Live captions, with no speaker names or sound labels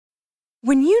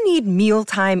When you need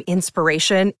mealtime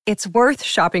inspiration, it's worth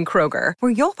shopping Kroger,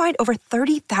 where you'll find over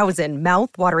 30,000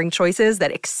 mouth-watering choices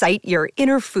that excite your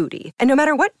inner foodie. And no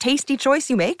matter what tasty choice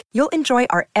you make, you'll enjoy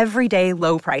our everyday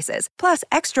low prices, plus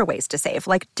extra ways to save,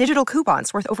 like digital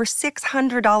coupons worth over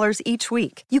 $600 each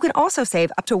week. You can also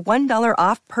save up to $1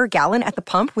 off per gallon at the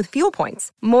pump with fuel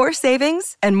points. More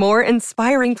savings and more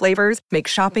inspiring flavors make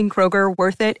shopping Kroger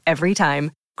worth it every time.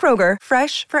 Kroger,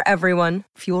 fresh for everyone.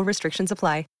 Fuel restrictions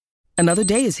apply. Another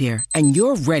day is here, and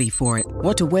you're ready for it.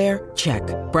 What to wear? Check.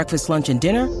 Breakfast, lunch, and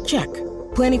dinner? Check.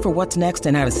 Planning for what's next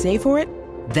and how to save for it?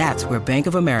 That's where Bank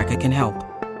of America can help.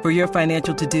 For your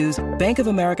financial to-dos, Bank of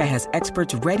America has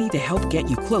experts ready to help get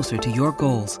you closer to your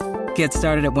goals. Get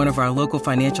started at one of our local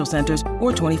financial centers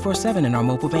or 24/7 in our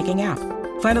mobile banking app.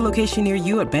 Find a location near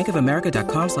you at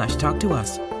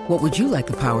bankofamerica.com/talktous. What would you like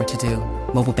the power to do?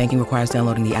 Mobile banking requires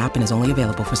downloading the app and is only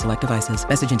available for select devices.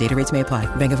 Message and data rates may apply.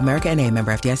 Bank of America N.A.,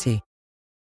 member FDIC.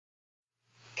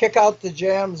 Kick out the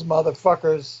jams,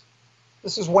 motherfuckers.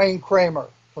 This is Wayne Kramer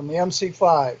from the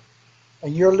MC5,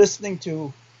 and you're listening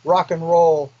to Rock and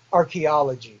Roll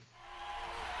Archaeology.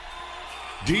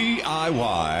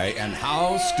 DIY and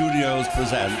House Studios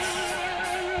presents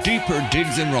Deeper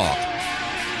Digs in Rock,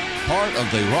 part of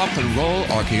the Rock and Roll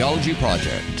Archaeology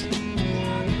Project.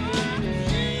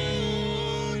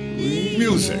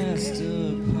 Music,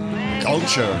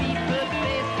 culture,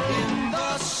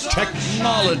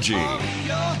 technology,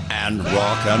 and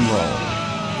rock and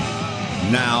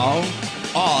roll. Now,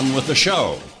 on with the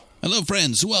show. Hello,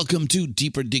 friends. Welcome to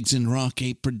Deeper Digs in Rock,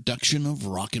 a production of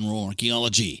Rock and Roll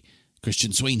Archaeology.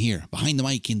 Christian Swain here, behind the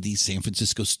mic in the San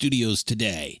Francisco studios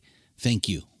today. Thank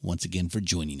you once again for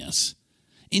joining us.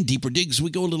 In Deeper Digs, we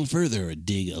go a little further,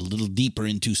 dig a little deeper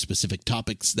into specific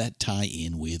topics that tie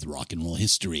in with rock and roll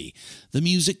history, the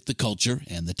music, the culture,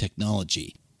 and the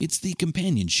technology. It's the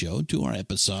companion show to our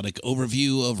episodic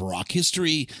overview of rock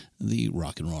history, the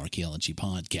Rock and Roll Archaeology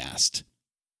podcast.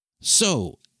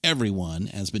 So, everyone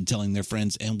has been telling their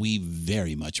friends, and we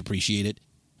very much appreciate it.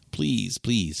 Please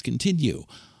continue.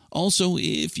 Also,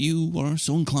 if you are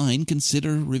so inclined,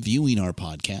 consider reviewing our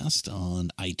podcast on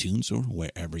iTunes or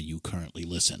wherever you currently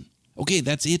listen. Okay,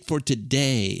 that's it for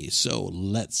today, so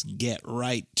let's get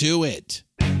right to it.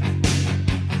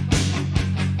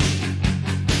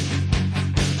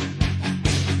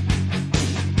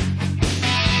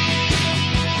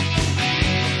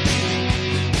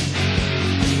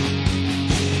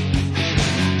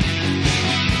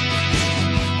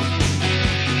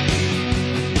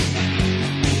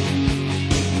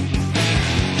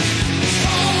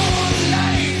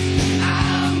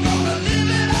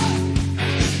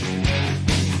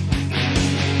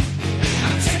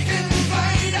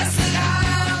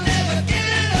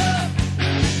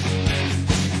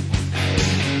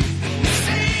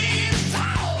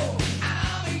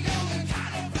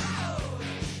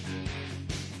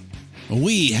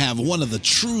 We have one of the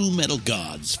true metal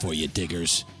gods for you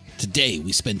diggers. Today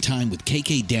we spend time with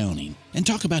KK Downing and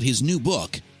talk about his new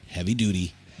book, Heavy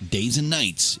Duty, Days and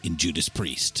Nights in Judas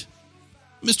Priest.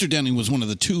 Mr. Downing was one of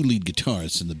the two lead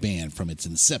guitarists in the band from its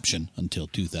inception until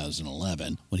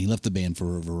 2011, when he left the band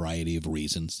for a variety of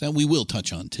reasons that we will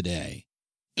touch on today.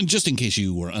 And just in case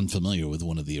you were unfamiliar with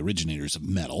one of the originators of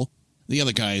metal, the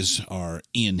other guys are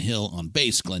Ian Hill on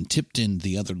bass, Glenn Tipton,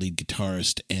 the other lead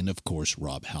guitarist, and of course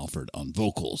Rob Halford on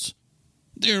vocals.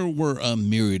 There were a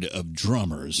myriad of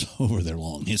drummers over their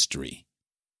long history.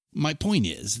 My point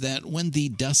is that when the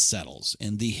dust settles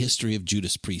and the history of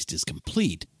Judas Priest is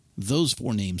complete, those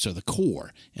four names are the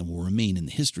core and will remain in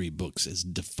the history books as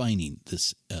defining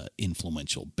this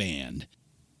influential band.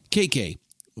 KK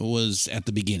was at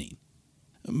the beginning,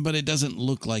 but it doesn't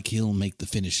look like he'll make the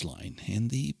finish line, and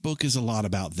the book is a lot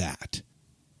about that.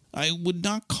 I would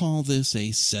not call this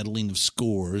a settling of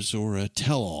scores or a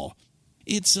tell-all.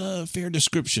 It's a fair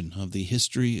description of the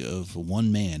history of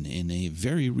one man in a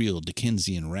very real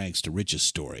Dickensian rags-to-riches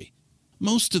story.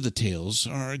 Most of the tales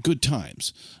are good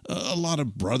times, a lot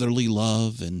of brotherly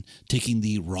love and taking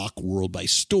the rock world by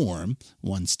storm,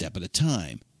 one step at a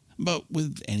time. But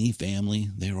with any family,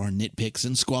 there are nitpicks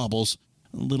and squabbles,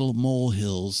 little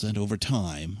molehills that over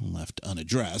time, left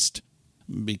unaddressed,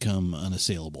 become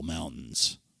unassailable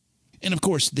mountains. And of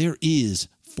course, there is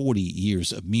 40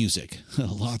 years of music,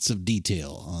 lots of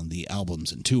detail on the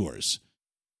albums and tours.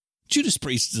 Judas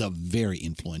Priest is a very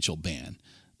influential band.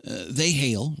 They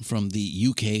hail from the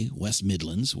UK West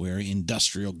Midlands, where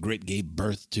industrial grit gave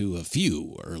birth to a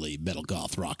few early metal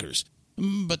goth rockers.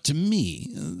 But to me,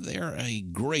 they're a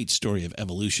great story of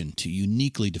evolution to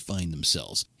uniquely define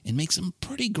themselves and make some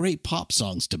pretty great pop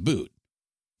songs to boot.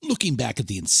 Looking back at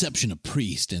the inception of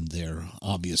Priest, and their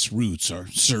obvious roots are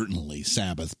certainly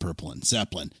Sabbath, Purple, and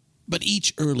Zeppelin, but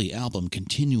each early album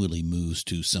continually moves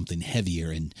to something heavier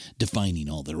and defining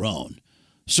all their own.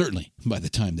 Certainly, by the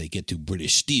time they get to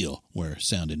British Steel, where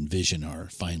sound and vision are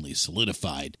finally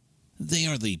solidified, they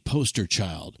are the poster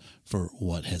child for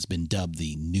what has been dubbed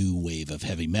the new wave of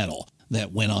heavy metal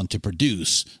that went on to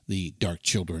produce the dark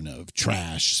children of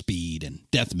thrash, speed, and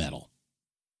death metal.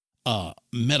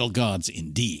 Metal gods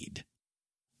indeed.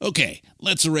 Okay,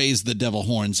 let's raise the devil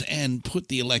horns and put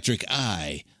the electric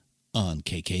eye on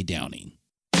KK Downing.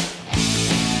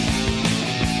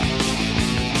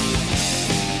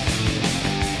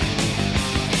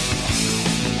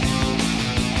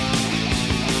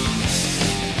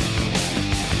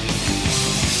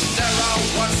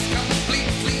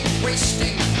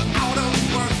 Wasting, out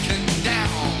of work and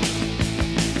down.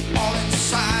 All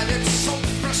inside, it's so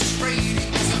frustrating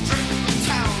as I drift from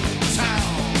town to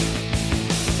town.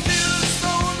 Feels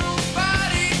though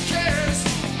nobody cares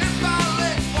if I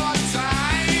let one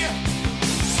die.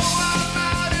 So I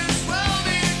might as well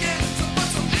begin to put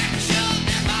some action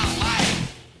in my life.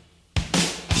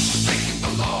 Breaking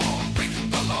the law, breaking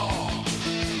the law,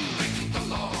 breaking the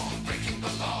law, breaking the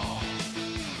law,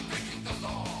 breaking the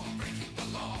law, breaking the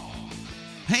law.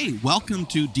 Hey, welcome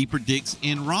to Deeper Digs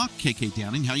in Rock, KK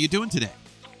Downing. How are you doing today?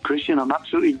 Christian, I'm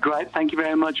absolutely great. Thank you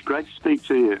very much. Great to speak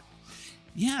to you.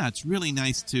 Yeah, it's really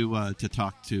nice to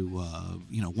talk to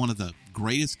one of the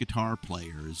greatest guitar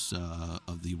players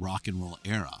of the rock and roll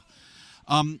era.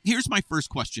 Here's my first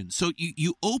question. So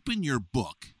you open your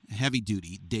book, Heavy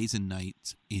Duty, Days and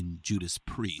Nights in Judas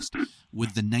Priest,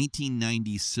 with the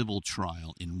 1990 civil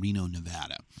trial in Reno,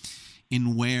 Nevada,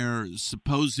 in where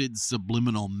supposed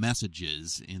subliminal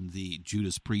messages in the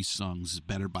Judas Priest songs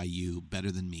Better By You,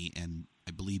 Better Than Me, and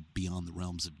I believe Beyond the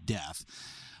Realms of Death.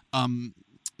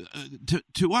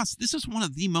 To us, this is one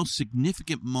of the most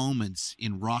significant moments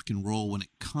in rock and roll when it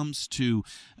comes to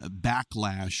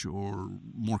backlash, or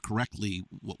more correctly,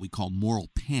 what we call moral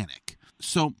panic.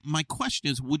 So my question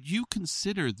is, would you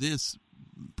consider this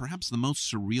perhaps the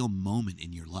most surreal moment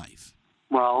in your life?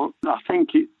 Well, I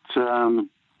think it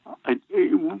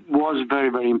was very,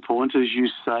 very important, as you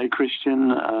say, Christian.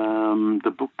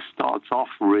 The book starts off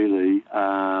really,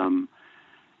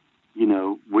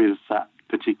 with that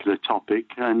particular topic,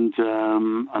 and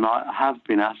I have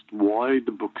been asked why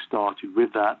the book started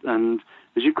with that. And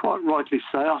as you quite rightly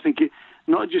say, I think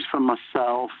not just for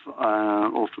myself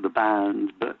or for the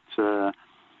band, but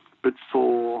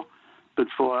for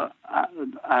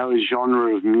our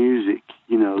genre of music,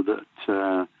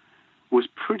 that was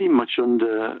pretty much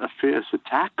under a fierce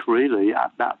attack, really,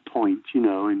 at that point,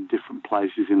 in different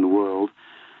places in the world.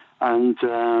 And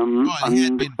it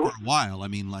had been for a while. I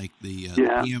mean, like the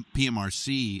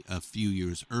PMRC a few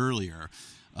years earlier.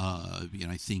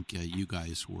 I think you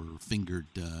guys were fingered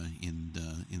in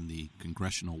the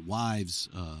Congressional Wives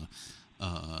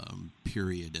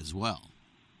period as well.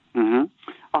 Mm-hmm.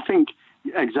 I think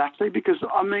exactly, because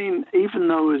I mean, even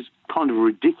though it was kind of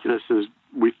ridiculous as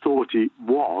we thought it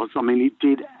was, I mean, it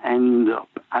did end up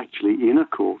actually in a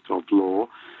court of law,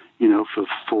 for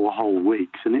 4 whole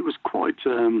weeks, and it was quite,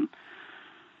 a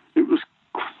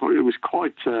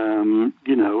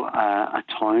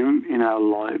time in our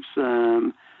lives,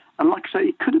 and like I say,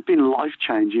 it could have been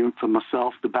life-changing for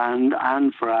myself, the band,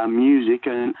 and for our music,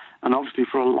 and obviously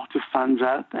for a lot of fans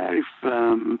out there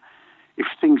if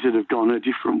things had have gone a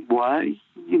different way,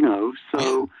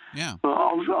 So, yeah.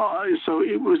 So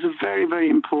it was very, very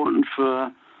important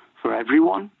for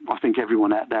everyone. I think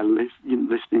everyone out there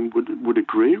listening would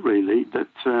agree, really, that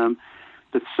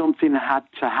something had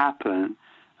to happen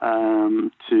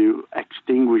to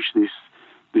extinguish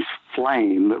this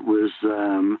flame that was,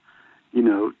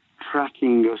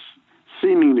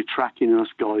 seemingly tracking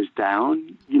us guys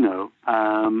down,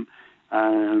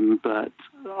 but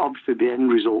obviously the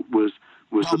end result was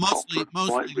mostly,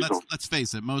 result. let's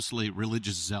face it, mostly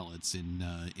religious zealots in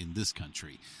this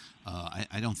country.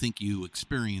 I don't think you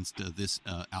experienced this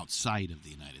outside of the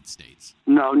United States.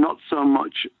 No, not so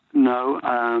much. No,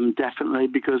 definitely,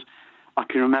 because I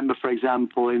can remember, for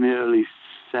example, in the early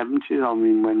 70s, I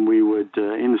mean, when we would,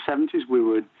 in the 70s, we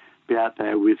would be out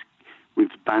there with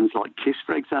bands like Kiss,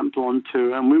 for example, on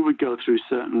tour, and we would go through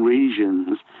certain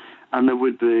regions, and there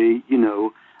would be,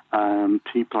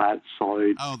 people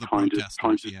outside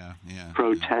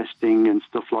protesting and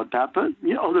stuff like that. But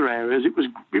other areas, it was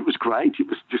great. It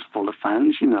was just full of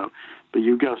fans, But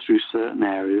you go through certain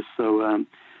areas, so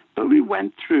we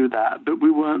went through that. But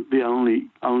we weren't the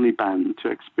only band to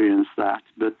experience that.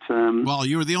 But well,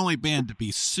 you were the only band to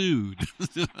be sued.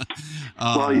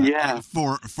 Well, yeah.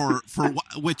 For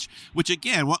which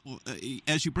again, what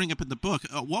as you bring up in the book,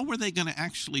 what were they going to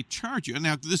actually charge you?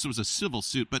 Now, this was a civil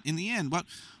suit, but in the end, what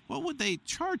would they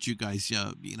charge you guys?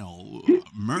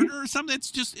 Murder or something?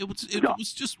 It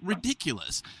was just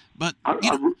ridiculous. But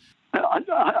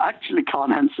I actually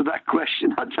can't answer that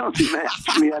question. I don't think they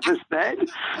actually ever said.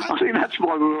 I think that's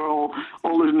why we were all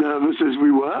as nervous as we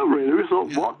were. Really, we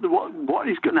thought, what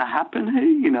is going to happen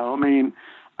here? I mean,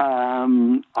 I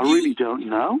really don't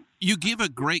know. You give a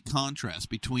great contrast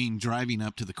between driving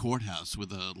up to the courthouse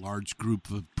with a large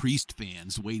group of Priest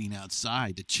fans waiting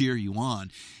outside to cheer you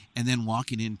on, and then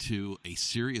walking into a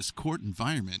serious court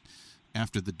environment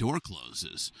after the door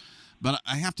closes. But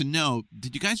I have to know,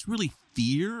 did you guys really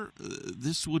fear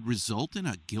this would result in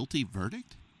a guilty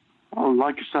verdict? Well,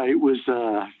 like I say, it was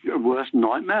a worst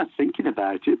nightmare thinking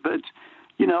about it. But,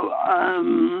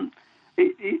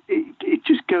 it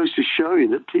just goes to show you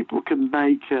that people can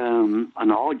make an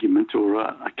argument or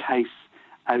a case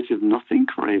out of nothing,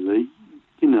 really,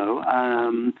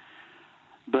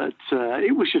 But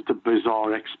it was just a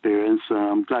bizarre experience.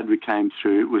 I'm glad we came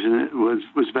through. It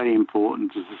was very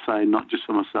important, as I say, not just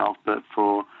for myself, but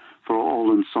for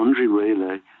all and sundry,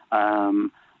 really.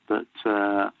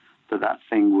 That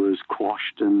thing was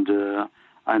quashed, and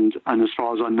as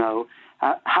far as I know,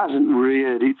 hasn't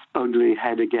reared its ugly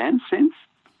head again since.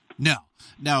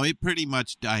 No, it pretty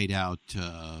much died out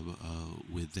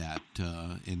with that,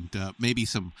 and maybe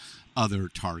some other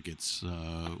targets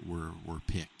were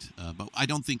picked. But I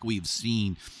don't think we've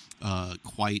seen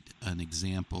quite an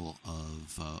example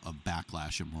of a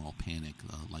backlash and moral panic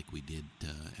like we did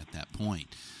at that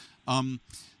point.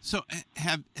 So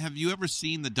have you ever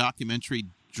seen the documentary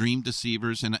Dream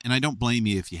Deceivers? And I don't blame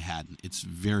you if you hadn't. It's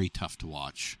very tough to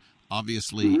watch.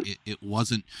 Obviously, it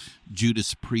wasn't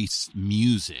Judas Priest's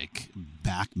music,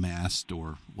 backmasked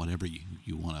or whatever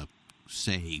you want to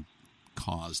say,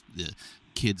 caused the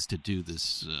kids to do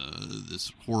this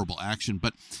horrible action.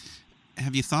 But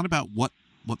have you thought about what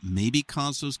maybe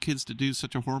caused those kids to do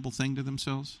such a horrible thing to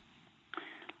themselves?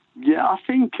 Yeah, I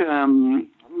think,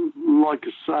 like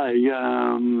I say,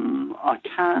 I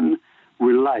can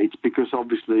relate, because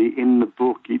obviously in the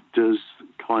book it does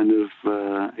kind of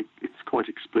it's quite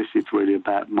explicit really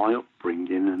about my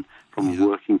upbringing and from a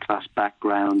working class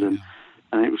background, and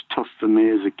it was tough for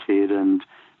me as a kid, and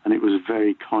it was a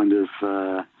very kind of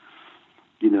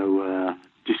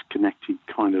disconnected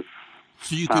kind of.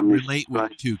 So you could relate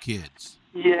with two kids.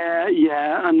 Yeah,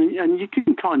 and you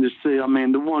can kind of see. I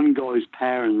mean, the one guy's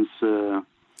parents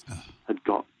had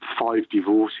got 5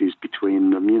 divorces between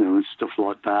them, and stuff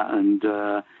like that,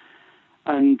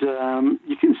 and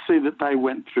you can see that they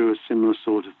went through a similar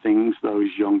sort of things. Those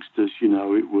youngsters,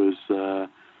 it was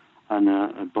an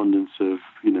abundance of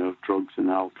drugs and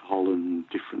alcohol and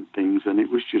different things, and it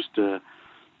was just a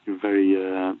very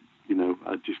a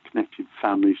disconnected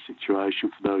family situation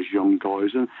for those young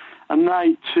guys, and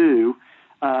they too.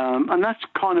 And that's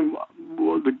kind of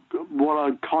what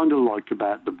I kind of like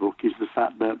about the book, is the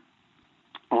fact that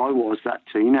I was that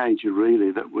teenager,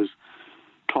 really, that was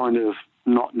kind of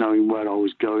not knowing where I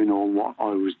was going or what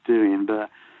I was doing. But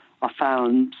I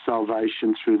found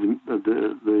salvation through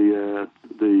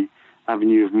the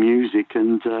avenue of music,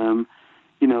 and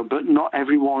but not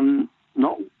everyone's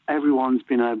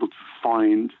been able to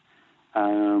find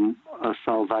a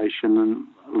salvation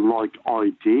like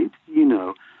I did,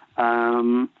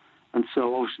 and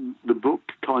so obviously the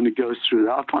book kind of goes through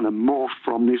that. I kind of morphed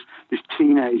from this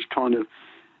teenage kind of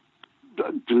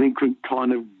delinquent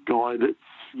kind of guy that's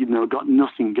got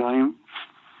nothing going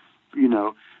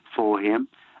for him,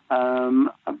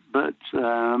 but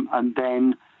and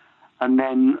then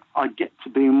I get to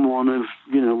be in one of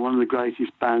the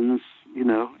greatest bands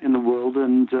in the world,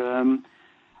 and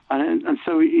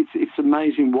so it's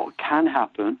amazing what can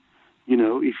happen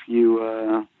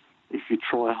if you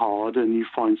try hard and you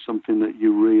find something that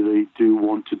you really do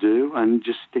want to do and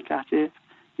just stick at it.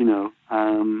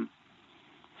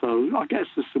 So I guess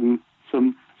there's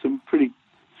some pretty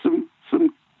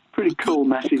cool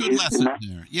messages good lesson in that.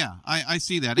 There. Yeah, I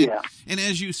see that. Yeah. And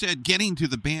as you said, getting to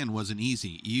the band wasn't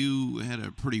easy. You had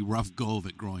a pretty rough go of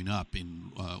it growing up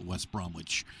in West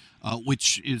Bromwich,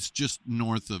 which is just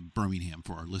north of Birmingham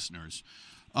for our listeners.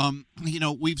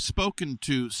 We've spoken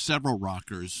to several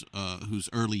rockers whose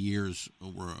early years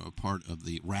were a part of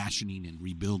the rationing and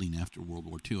rebuilding after World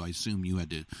War II. I assume you had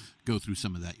to go through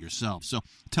some of that yourself. So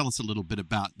tell us a little bit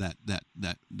about that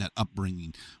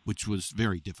upbringing, which was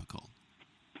very difficult.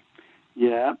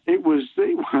 Yeah, it was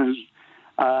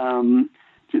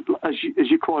as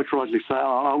you quite rightly say,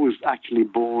 I was actually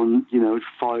born,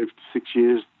 5 to 6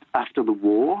 years after the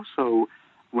war. So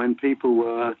when people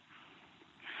were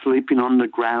sleeping on the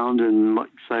ground and, like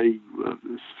say,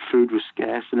 food was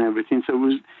scarce and everything, so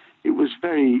it was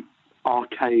very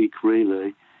archaic,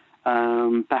 really.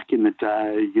 Back in the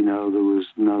day, there was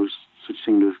no such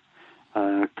thing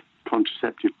as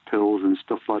contraceptive pills and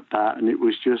stuff like that, and it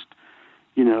was just,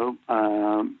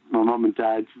 my mum and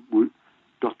dad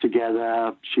got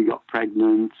together, she got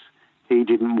pregnant, he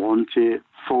didn't want it,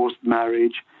 forced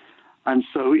marriage, and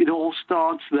so it all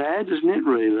starts there, doesn't it,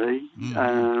 really?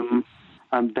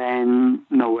 And then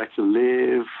nowhere to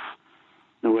live,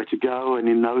 nowhere to go, and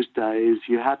in those days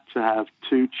you had to have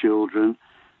 2 children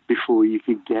before you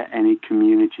could get any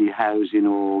community housing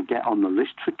or get on the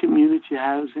list for community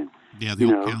housing. Yeah, the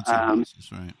old council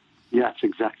houses, right. Yeah, that's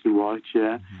exactly right,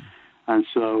 yeah. And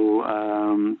so,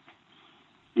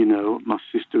 my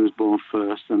sister was born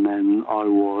first, and then I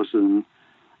was, and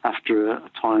after a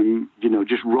time,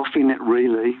 just roughing it,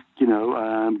 really,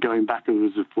 going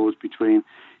backwards and forwards between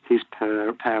his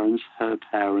parents, her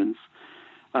parents,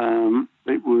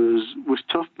 it was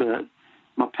tough, but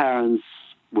my parents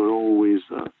were always,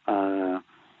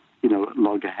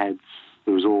 loggerheads.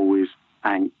 There was always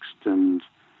angst and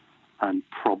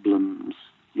problems,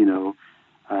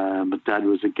 My dad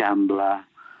was a gambler.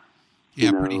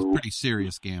 Yeah, pretty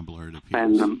serious gambler, it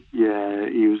appears.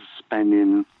 He was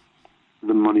spending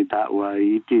the money that way.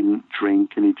 He didn't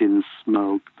drink and he didn't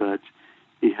smoke, but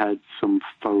he had some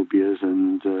phobias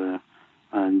and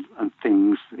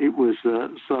things. It was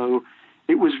so.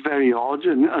 It was very odd,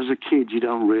 and as a kid, you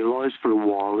don't realise for a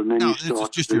while, and then you start. It's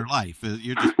just your life.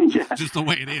 You're just, it's just the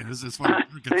way it is, as far as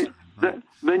you're concerned. Right?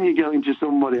 Then you go into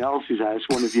somebody else's house,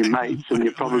 one of your mates, and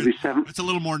you're probably 7. It's a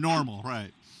little more normal,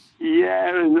 right? Yeah,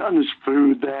 and there's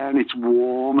food there, and it's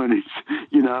warm, and it's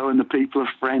and the people are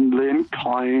friendly and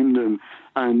kind,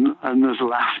 and there's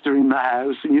laughter in the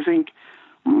house, and you think,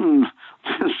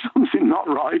 there's something not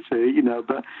right here,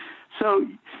 But so.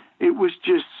 It was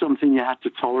just something you had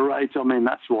to tolerate. I mean,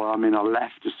 that's why. I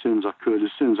left as soon as I could. As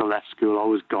soon as I left school, I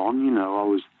was gone.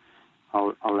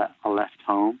 I left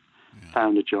home,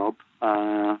 found a job,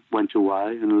 went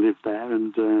away and lived there,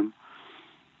 and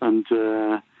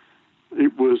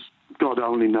it was, God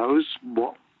only knows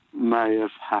what may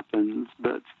have happened,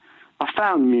 but I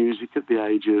found music at the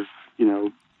age of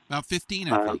about 15,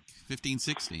 I think, 15,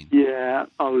 16. Yeah,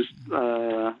 I was.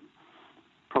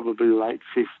 Probably late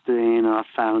 15, I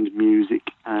found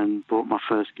music and bought my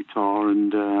first guitar,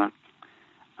 and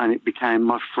it became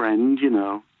my friend,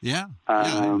 Yeah.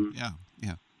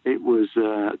 It was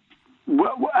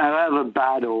however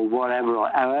bad or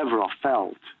however I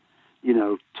felt,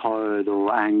 tired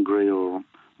or angry or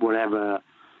whatever,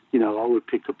 I would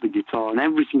pick up the guitar and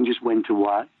everything just went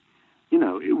away.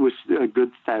 It was a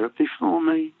good therapy for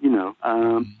me,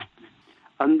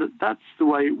 And that's the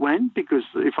way it went, because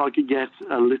if I could get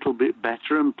a little bit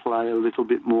better and play a little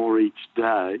bit more each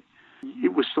day,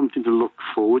 it was something to look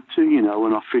forward to,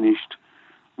 when I finished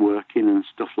working and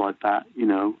stuff like that,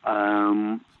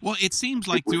 Well, it seems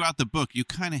like throughout the book you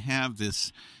kind of have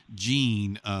this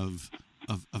gene of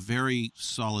a very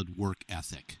solid work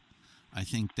ethic. I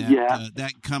think that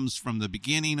that comes from the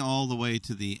beginning all the way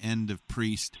to the end of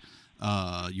Priest.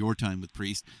 Your time with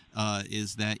Priest,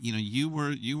 is that you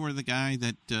were the guy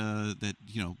that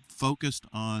focused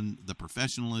on the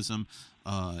professionalism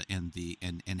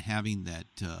and having that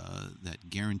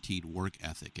guaranteed work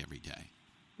ethic every day.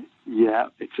 Yeah,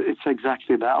 it's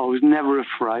exactly that. I was never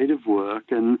afraid of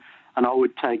work, and I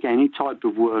would take any type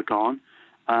of work on,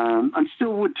 and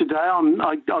still would today.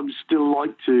 I'd still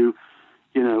like to,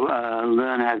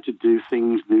 learn how to do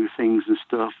things, new things and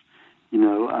stuff.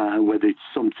 Whether it's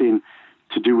something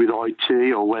to do with IT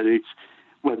or whether it's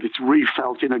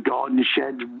refelting a garden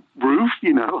shed roof,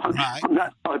 Right. I'm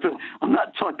that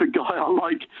type of guy. I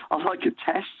like a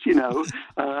test,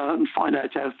 and find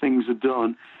out how things are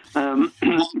done.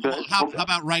 But how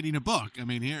about writing a book? I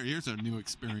mean, here's a new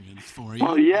experience for you.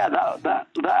 Well, yeah, that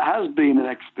has been an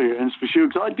experience for sure,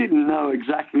 because I didn't know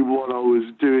exactly what I was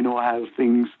doing or how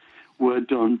things were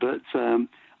done, but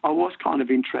I was kind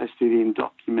of interested in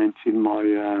documenting my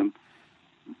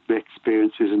the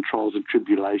experiences and trials and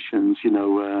tribulations,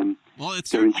 well,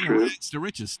 it's the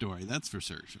richest story, that's for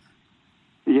sure.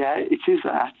 Yeah, it is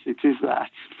that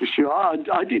for sure. I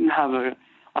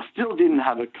still didn't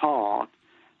have a car.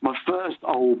 My first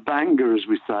old banger, as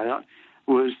we say, I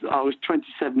was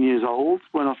 27 years old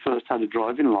when I first had a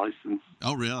driving license.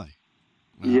 Oh, really?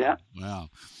 Yeah. Wow.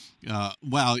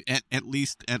 Well, at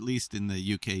least in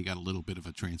the UK, you got a little bit of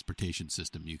a transportation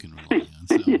system you can rely on.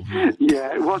 So.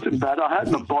 Yeah, it wasn't bad. I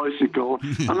had my bicycle,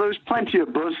 and there was plenty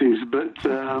of buses, but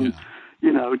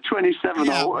 27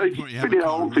 old. It's pretty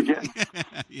old to get.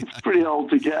 It's pretty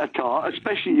old to get a car,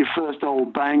 especially your first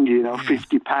old bang.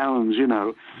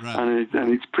 £50. Right.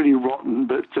 and it's pretty rotten.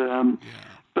 But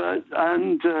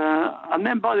and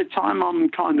then by the time I'm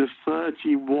kind of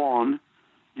 31.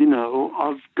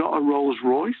 I've got a Rolls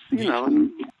Royce,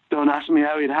 and don't ask me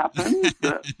how it happened.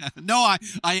 But... No,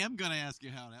 I am going to ask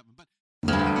you how it happened. But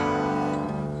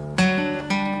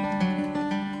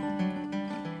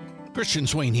Christian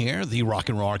Swain here, the rock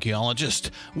and roll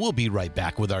archaeologist. We'll be right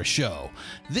back with our show.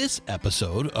 This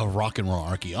episode of Rock and Roll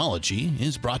Archaeology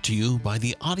is brought to you by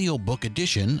the audiobook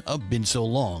edition of Been So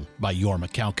Long by Jorma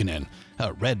Kaukonen,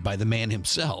 read by the man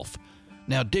himself.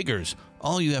 Now, diggers,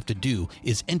 all you have to do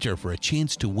is enter for a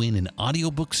chance to win an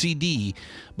audiobook CD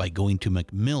by going to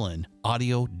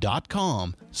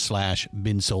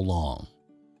macmillanaudio.com/beensolong.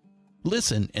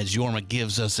 Listen as Jorma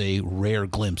gives us a rare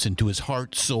glimpse into his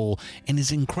heart, soul, and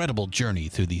his incredible journey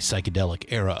through the psychedelic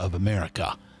era of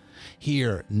America.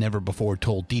 Hear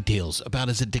never-before-told details about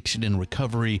his addiction and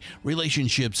recovery,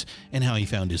 relationships, and how he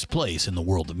found his place in the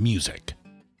world of music.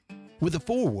 With a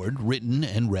foreword written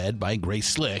and read by Grace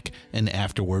Slick, and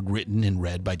afterward written and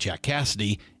read by Jack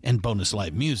Cassidy, and bonus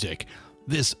live music,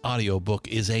 this audiobook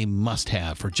is a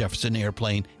must-have for Jefferson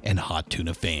Airplane and Hot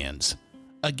Tuna fans.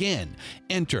 Again,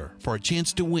 enter for a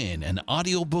chance to win an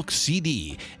audiobook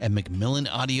CD at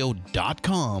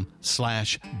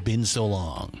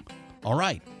macmillanaudio.com/beensolong. All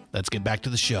right, let's get back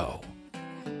to the show.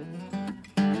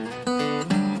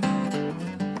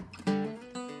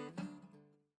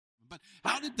 But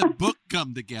how did the book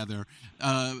come together?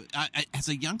 As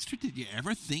a youngster, did you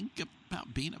ever think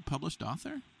about being a published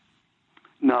author?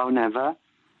 No, never.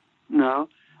 No.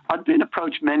 I'd been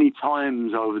approached many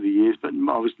times over the years, but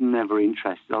I was never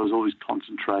interested. I was always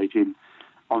concentrating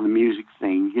on the music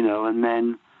thing, and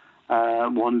then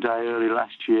one day early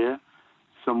last year,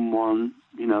 someone,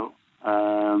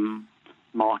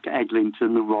 Mark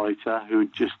Eglinton, the writer, who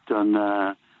had just done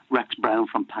Rex Brown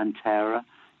from Pantera,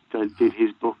 did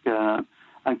his book. And,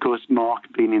 of course,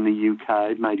 Mark, being in the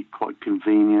UK, made it quite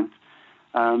convenient.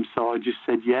 So I just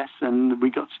said yes, and we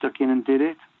got stuck in and did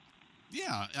it.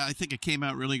 Yeah, I think it came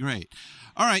out really great.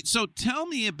 All right, so tell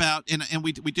me about, and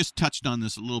we just touched on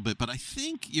this a little bit, but I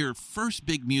think your first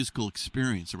big musical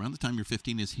experience around the time you're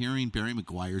 15 is hearing Barry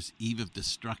McGuire's Eve of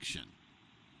Destruction.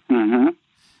 Mm-hmm.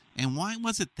 And why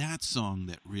was it that song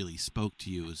that really spoke to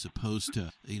you as opposed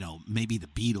to, maybe the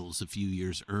Beatles a few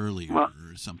years earlier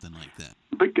or something like that?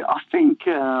 But I think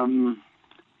it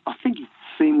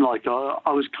seemed like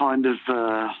I was kind of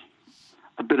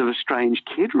a bit of a strange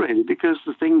kid, really, because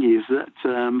the thing is that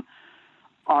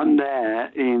I'm there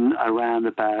in around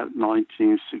about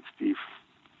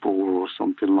 1964 or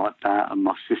something like that, and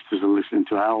my sisters are listening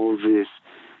to Elvis,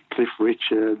 Cliff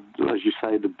Richard, as you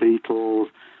say, the Beatles,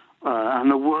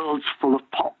 and the world's full of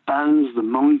pop bands. The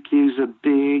Monkees are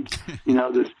big,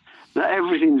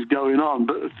 everything's going on.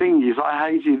 But the thing is, I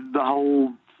hated the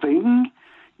whole thing,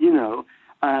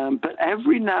 but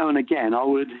every now and again I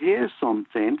would hear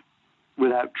something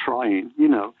without trying,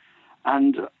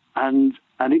 and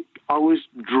I was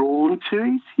drawn to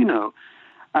it,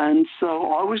 and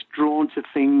so I was drawn to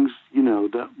things,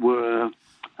 that were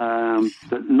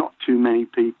that not too many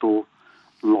people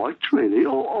liked, really.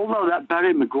 Although that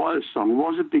Barry McGuire song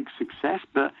was a big success,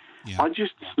 but there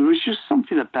was just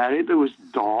something about it that was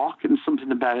dark, and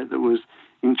something about it that was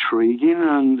intriguing,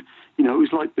 and it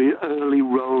was like the early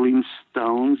Rolling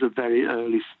Stones, the very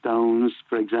early Stones,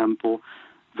 for example.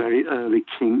 Very early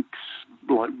Kinks,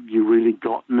 like You Really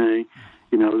Got Me.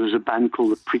 There's a band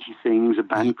called The Pretty Things, a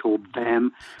band called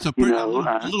Them. So a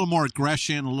little more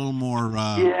aggression, a little more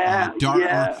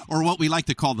dark, or what we like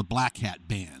to call the black hat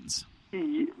bands.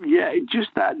 Yeah,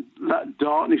 just that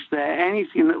darkness there.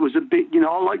 Anything that was a bit,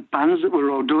 I like bands that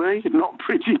were ugly, not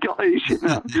pretty guys,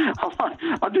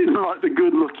 I didn't like the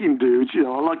good-looking dudes, I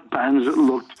like bands that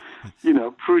looked,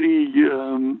 pretty,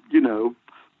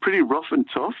 pretty rough and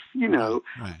tough,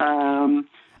 Right.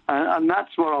 And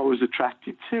that's what I was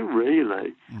attracted to,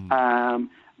 really. I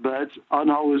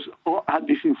had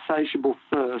this insatiable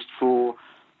thirst for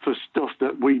stuff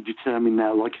that we determine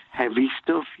now, like heavy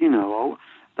stuff,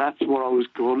 That's what I was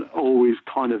always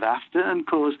kind of after, and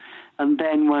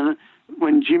then when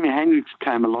Jimi Hendrix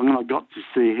came along, and I got to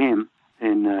see him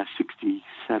in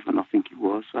 '67, I think it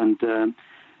was, and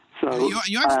So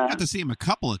you actually got to see him a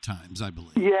couple of times, I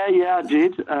believe. Yeah, I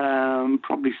did.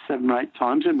 Probably 7 or 8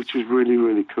 times, which was really,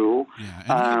 really cool.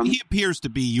 Yeah, and he appears to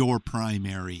be your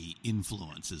primary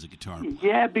influence as a guitar player.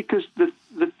 Yeah, because the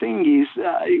thing is,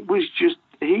 it was just,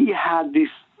 he had this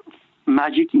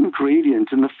magic ingredient,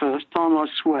 and the first time, I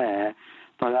swear,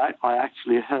 that I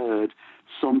actually heard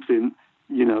something,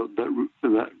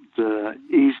 that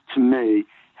is, to me,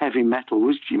 heavy metal,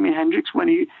 was Jimi Hendrix.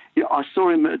 When I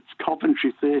saw him at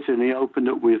Coventry Theatre, and he opened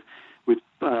up with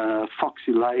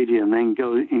Foxy Lady, and then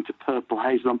go into Purple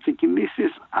Haze. I'm thinking, this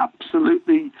is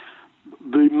absolutely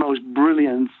the most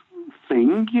brilliant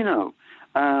thing,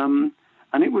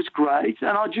 and it was great.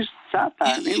 And I just sat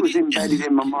there, and it was embedded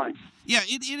in my mind. Yeah,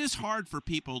 it is hard for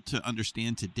people to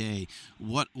understand today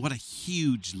what a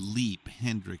huge leap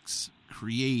Hendrix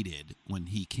created when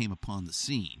he came upon the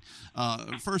scene.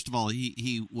 First of all,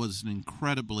 he was an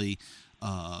incredibly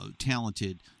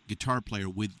talented guitar player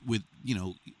with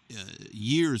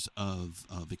years of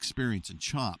experience and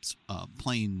chops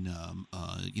playing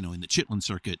in the Chitlin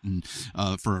circuit and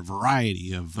for a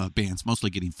variety of bands, mostly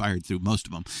getting fired through most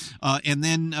of them, and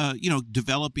then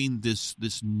developing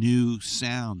this new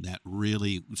sound that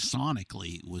really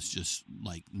sonically was just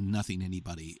like nothing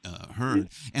anybody heard,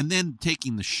 and then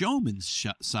taking the showman's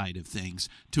side of things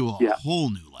to a whole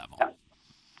new level.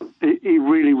 He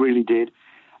really, really did.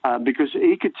 Because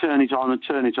he could turn it on and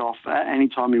turn it off at any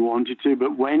time he wanted to,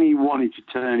 but when he wanted to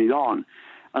turn it on,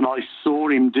 and I saw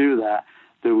him do that,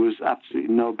 there was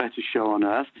absolutely no better show on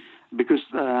earth. Because,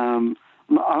 and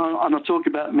I talk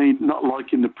about me not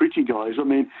liking the pretty guys. I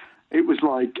mean, it was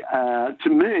like, to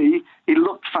me, he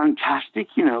looked fantastic,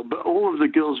 but all of the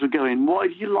girls were going, why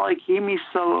do you like him? He's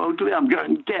so ugly. I'm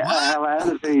going, get the hell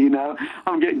out of here,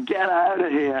 I'm getting, get out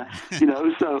of here,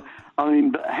 so... I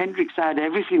mean, but Hendrix had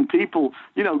everything. People,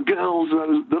 girls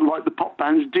that like the pop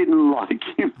bands didn't like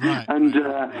him. Right,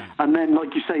 and then,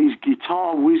 like you say, his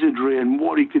guitar wizardry and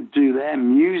what he could do there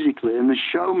musically and the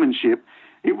showmanship,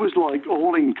 it was like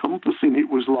all-encompassing. It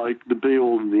was like the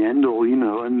be-all and the end-all,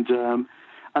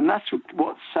 and that's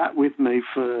what sat with me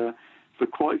for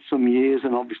quite some years.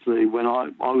 And obviously, when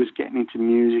I was getting into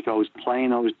music, I was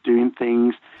playing, I was doing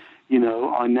things.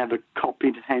 I never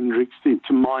copied Hendrix, to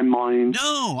my mind.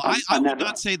 No, I would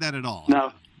not say that at all.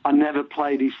 No, I never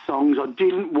played his songs. I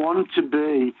didn't want to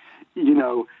be,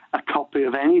 a copy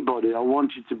of anybody. I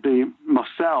wanted to be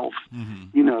myself, but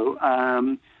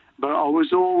I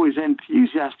was always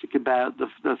enthusiastic about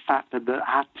the fact that there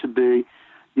had to be,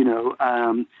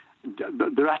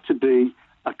 there had to be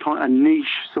a niche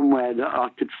somewhere that I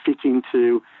could fit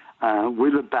into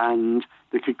with a band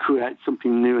that could create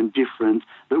something new and different,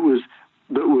 that was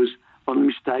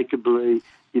unmistakably,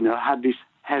 had this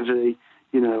heavy,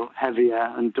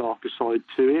 heavier and darker side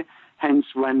to it.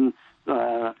 Hence, when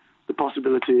the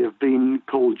possibility of being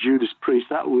called Judas Priest,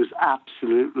 that was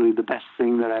absolutely the best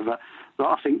thing that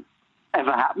I think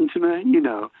ever happened to me.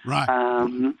 Right.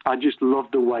 I just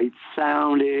loved the way it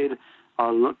sounded.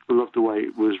 I loved the way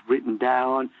it was written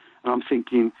down, and I'm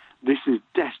thinking, this is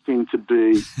destined to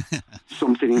be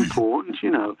something important,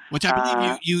 Which I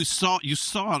believe you saw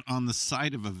it on the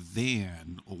side of a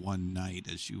van one night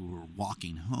as you were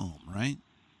walking home, right?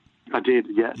 I did,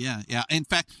 yes. Yeah. In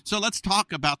fact, so let's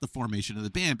talk about the formation of the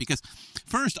band, because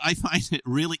first I find it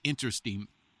really interesting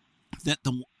that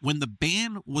when the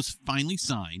band was finally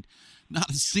signed,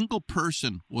 not a single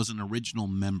person was an original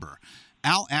member.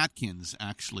 Al Atkins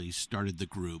actually started the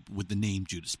group with the name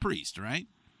Judas Priest, right?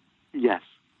 Yes.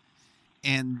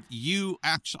 And you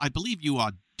actually, I believe you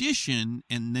auditioned,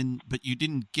 but you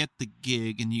didn't get the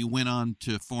gig, and you went on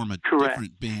to form a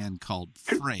different band called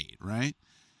Frayed, right?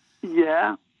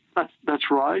 Yeah,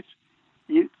 that's right.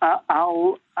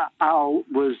 Al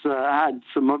was had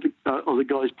some other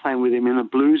guys playing with him in a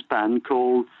blues band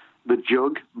called the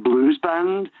Jug Blues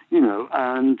Band,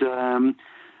 and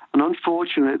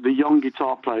unfortunately, the young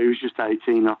guitar player, who was just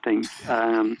 18, I think.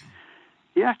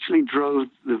 He actually drove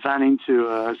the van into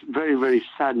a very, very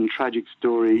sad and tragic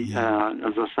story,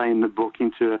 as I say in the book,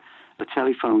 into a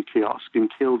telephone kiosk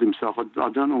and killed himself. I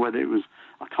don't know whether it was,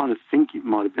 I kind of think it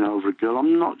might have been over a girl.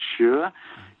 I'm not sure,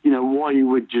 why he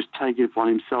would just take it upon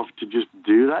himself to just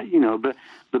do that, but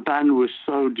the band was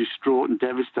so distraught and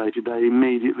devastated, they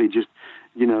immediately just,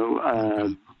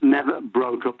 never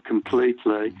broke up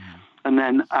completely. And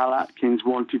then Al Atkins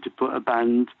wanted to put a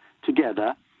band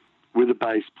together with a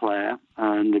bass player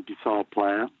and a guitar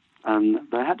player, and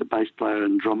they had a bass player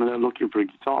and drummer. They were looking for a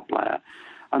guitar player,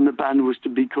 and the band was to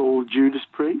be called Judas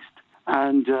Priest.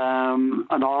 And I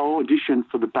auditioned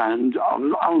for the band. I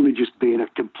was only just being a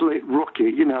complete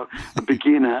rookie, a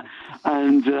beginner,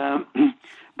 and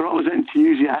but but I was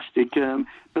enthusiastic.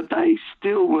 But they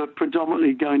still were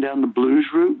predominantly going down the blues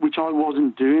route, which I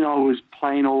wasn't doing. I was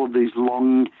playing all of these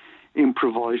long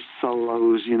improvised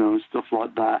solos, and stuff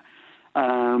like that.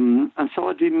 And so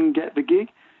I didn't get the gig.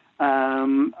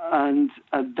 And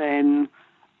then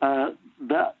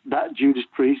that Judas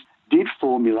Priest did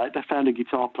formulate. They found a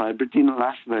guitar player, but it didn't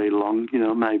last very long,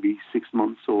 maybe 6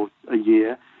 months or a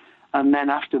year. And then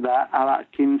after that, Al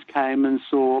Atkins came and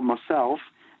saw myself,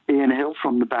 Ian Hill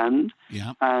from the band,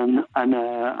 and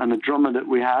a drummer that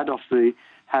we had off the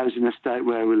housing estate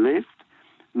where we lived,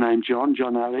 named John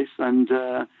Ellis, and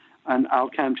Al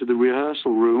came to the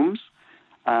rehearsal rooms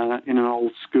in an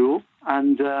old school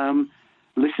and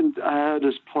heard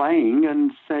us playing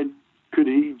and said, could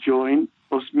he join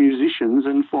us musicians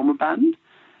and form a band?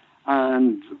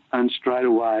 And straight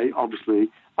away, obviously,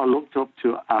 I looked up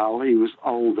to Al. He was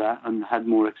older and had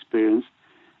more experience.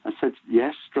 I said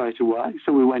yes straight away.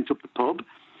 So we went up the pub,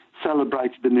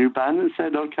 celebrated the new band, and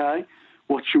said, okay,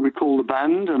 what should we call the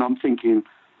band? And I'm thinking,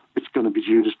 it's going to be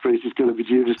Judas Priest. It's going to be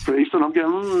Judas Priest. And I'm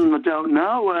going, I don't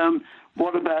know.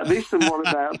 What about this and what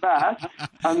about that?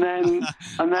 And then you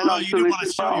didn't want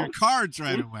to show your cards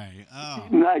right away. Oh.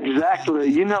 No, exactly.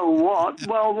 You know what?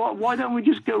 Well, why don't we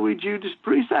just go with Judas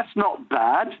Priest? That's not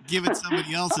bad. Give it to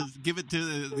somebody else's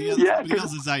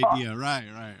idea. Right.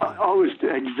 I was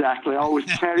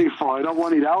terrified. I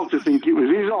wanted Al to think it was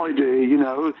his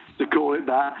idea, to call it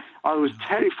that. I was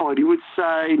terrified. He would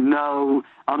say, no,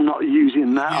 I'm not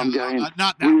using that. I'm going,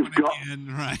 not that one again.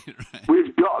 Right.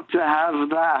 We've got to have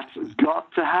that.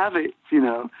 Got to have it,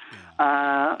 And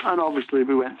obviously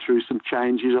we went through some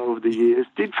changes over the years.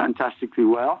 Did fantastically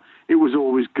well. It was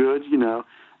always good, as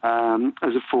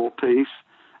a four-piece.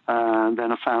 And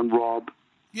then I found Rob.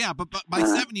 Yeah, but by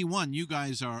 71, you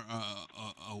guys are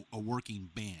a working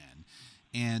band.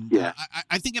 And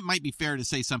I think it might be fair to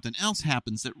say something else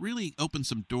happens that really opened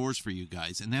some doors for you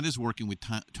guys, and that is working with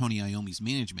Tony Iommi's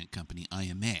management company,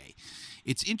 IMA.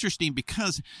 It's interesting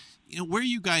because where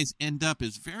you guys end up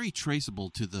is very traceable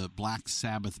to the Black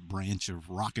Sabbath branch of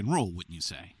rock and roll, wouldn't you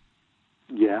say?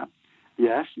 Yeah.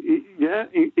 Yes.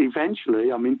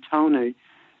 Eventually. I mean, Tony.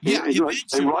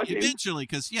 Eventually,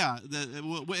 because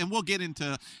and we'll get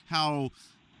into how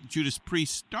Judas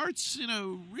Priest starts in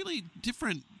a really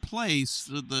different place,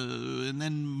 and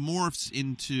then morphs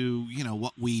into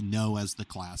what we know as the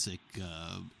classic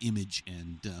image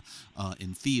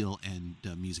and feel and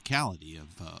musicality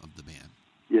of the band.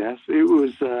 Yes, it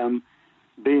was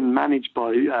being managed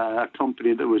by a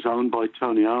company that was owned by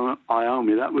Tony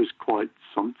Iommi. That was quite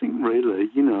something, really,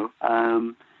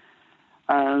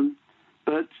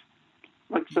 but.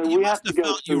 So you must have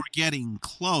felt you were getting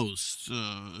close,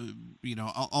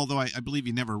 although I believe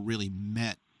you never really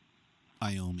met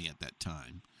Iommi at that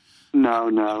time. No.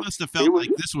 You must have felt like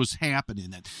this was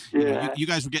happening, that you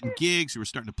guys were getting gigs, you were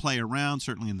starting to play around,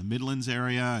 certainly in the Midlands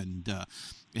area, and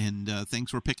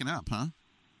things were picking up, huh?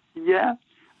 Yeah,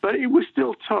 but it was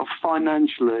still tough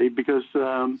financially because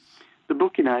the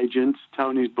booking agent,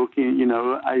 Tony's booking,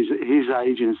 his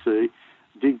agency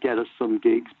did get us some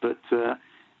gigs, but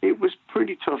it was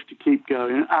pretty tough to keep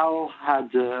going. Al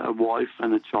had a wife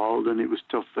and a child, and it was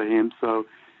tough for him. So,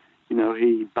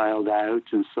 he bailed out,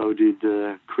 and so did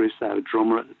Chris, our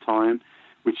drummer at the time,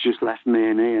 which just left me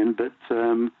and Ian. But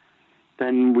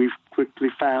then we quickly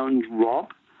found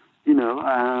Rob,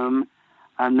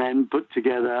 and then put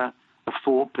together a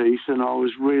four-piece, and I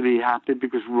was really happy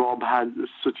because Rob had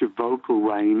such a vocal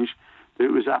range that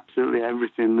it was absolutely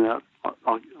everything that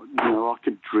I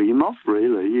could dream of,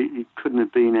 really. It couldn't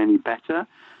have been any better.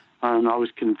 And I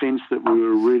was convinced that we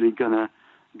were really going to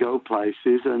go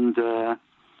places.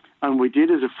 And we did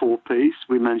as a four-piece.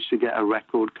 We managed to get a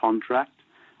record contract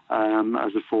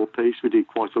as a four-piece. We did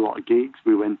quite a lot of gigs.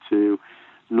 We went to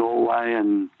Norway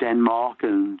and Denmark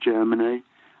and Germany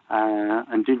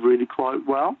and did really quite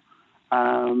well.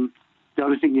 The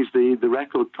only thing is the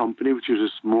record company, which was a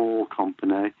small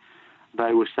company,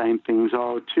 they were saying things,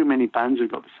 too many bands have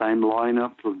got the same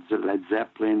lineup, Led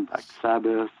Zeppelin, Black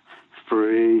Sabbath,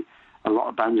 Free, a lot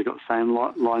of bands have got the same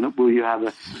lineup. Will you have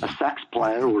a sax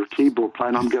player or a keyboard player?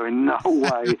 And I'm going, no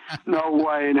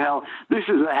way in hell. This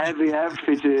is a heavy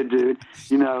outfit here, dude.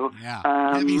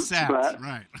 Heavy sax,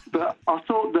 right. But I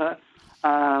thought that,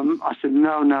 I said,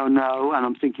 no, and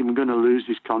I'm thinking we're going to lose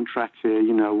this contract here,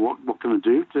 what can I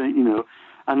do to,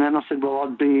 And then I said, well,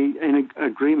 I'd be in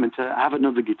agreement to have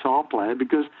another guitar player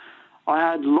because I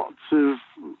had lots of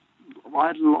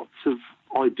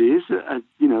ideas.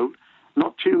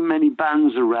 Not too many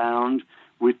bands around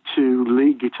with two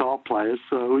lead guitar players.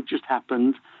 So it just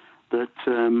happened that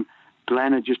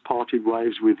Glenn had just parted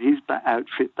ways with his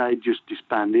outfit. They just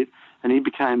disbanded. and he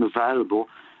became available.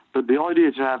 But the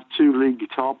idea to have two lead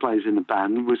guitar players in the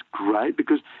band was great,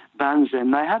 because bands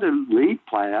then, they had a lead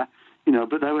player,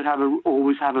 but they would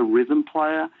always have a rhythm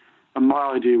player. And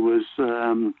my idea was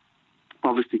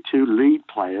obviously two lead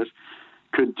players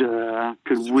could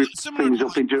whip things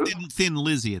up into Thin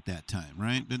Lizzy at that time,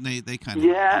 right? Didn't they kind of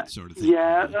that sort of thing?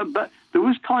 Yeah, but there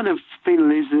was kind of Thin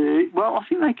Lizzy. Well, I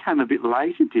think they came a bit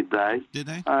later, did they? Did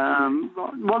they?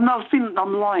 Well, no,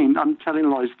 I'm lying. I'm telling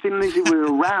lies. Thin Lizzy were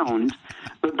around,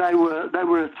 but they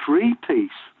were a three-piece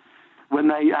when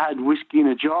they had Whiskey in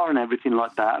a Jar and everything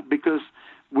like that, because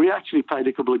we actually played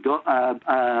a couple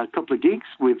of gigs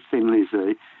with Thin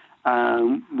Lizzy.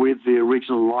 With the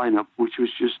original lineup, which was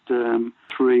just a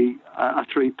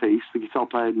three-piece. The guitar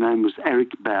player's name was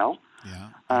Eric Bell. Yeah.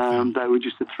 They were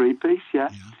just a three-piece, yeah.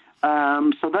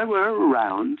 So they were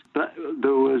around, but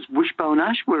there was Wishbone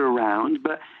Ash were around,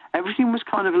 but everything was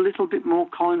kind of a little bit more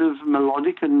kind of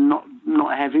melodic and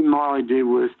not heavy. My idea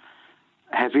was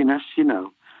heaviness,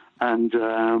 and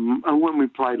when we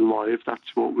played live,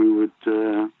 that's what we would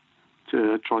to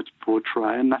try to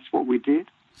portray, and that's what we did.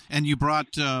 And you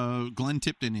brought Glenn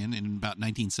Tipton in about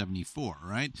 1974,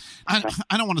 right? I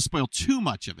don't want to spoil too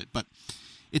much of it, but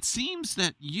it seems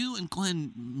that you and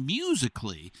Glenn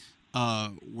musically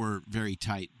were very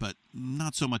tight, but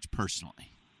not so much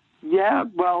personally. Yeah,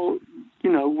 well,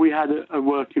 we had a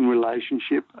working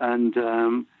relationship, and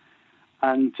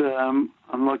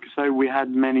like I say, we had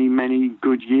many, many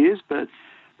good years, but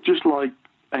just like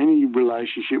any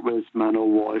relationship, whether it's man or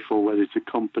wife or whether it's a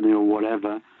company or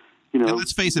whatever, and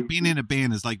let's face it, being in a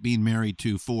band is like being married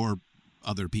to 4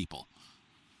 other people.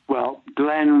 Well,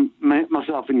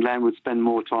 myself and Glenn would spend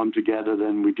more time together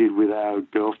than we did with our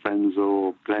girlfriends,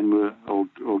 or Glenn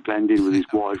did with his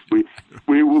wife.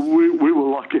 We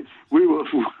were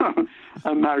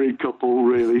a married couple,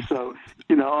 really. So,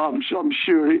 I'm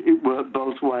sure it worked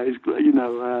both ways.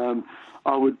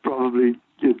 I would probably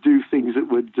do things that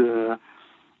would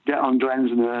get on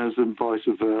Glenn's nerves and vice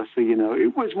versa.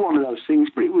 It was one of those things,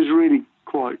 but it was really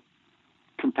quite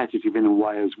competitive in a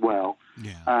way as well.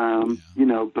 Yeah.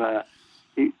 But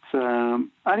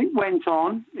and it went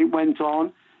on,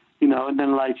 and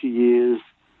then later years,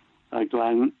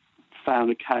 Glenn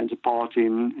found a counterpart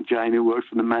in Jane, who worked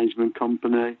for the management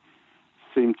company,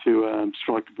 seemed to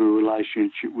strike up a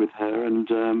relationship with her, and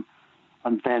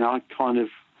then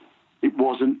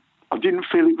I didn't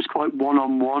feel it was quite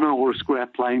one-on-one or a square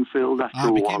playing field after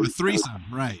a while. It became a threesome,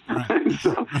 right.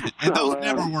 And those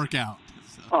never work out.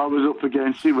 So. I was up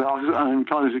against it and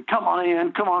kind of said, "Come on,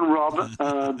 Ian, come on, Rob,"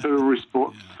 bit of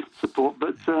support.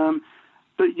 But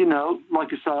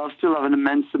like I say, I still have an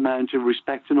immense amount of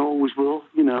respect and always will.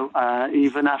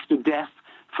 Even after death,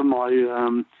 for my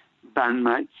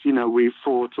bandmates. We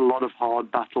fought a lot of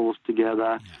hard battles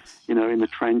together. Yes. In the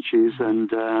trenches, and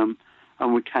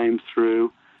we came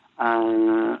through.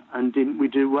 And didn't we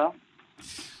do well?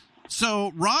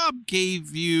 So Rob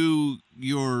gave you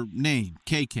your name,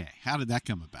 KK. How did that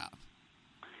come about?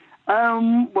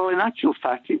 Well, in actual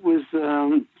fact, it was,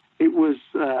 and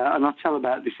I tell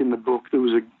about this in the book. There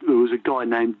was a guy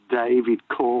named David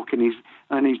Cork, and his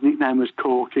nickname was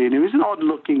Corky, and he was an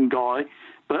odd-looking guy,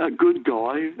 but a good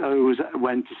guy who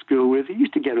went to school with. He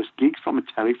used to get us gigs from a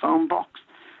telephone box.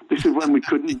 This is when we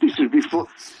couldn't. This is before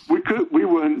we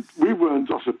weren't.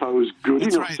 I suppose, good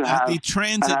That's enough right. to have The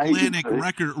transatlantic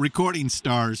recording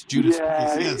stars, Judas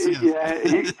Priest. Yes.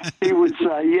 Yeah. He would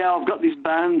say, "Yeah, I've got this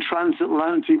band,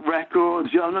 Transatlantic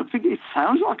Records." And I think it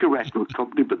sounds like a record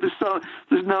company, but there's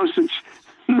no such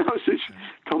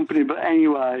company. But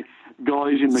anyway,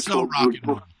 guys in the club would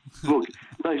book.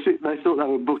 They thought they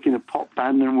were booking a pop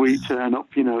band, and we turn up.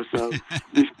 So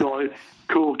this guy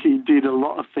Corky did a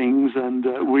lot of things, and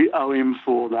we owe him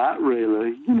for that,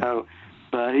 really.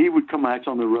 But he would come out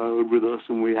on the road with us,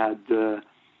 and we had an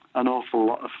awful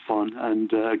lot of fun and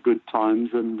good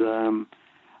times, and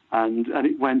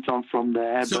it went on from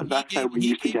there. So but that's how we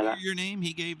used to get out. Your name?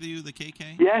 He gave you the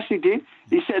KK? Yes, he did.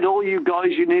 He said, "All you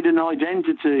guys, you need an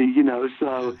identity,"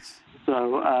 So. Yes.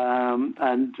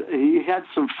 And he had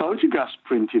some photographs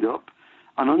printed up,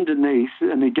 and underneath,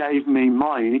 and he gave me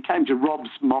mine. He came to Rob's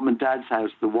mom and dad's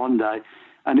house the one day,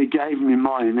 and he gave me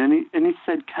mine, and it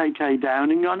said KK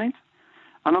Downing on it.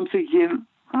 And I'm thinking,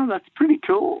 oh, that's pretty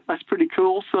cool. That's pretty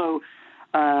cool. So,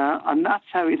 and that's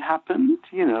how it happened,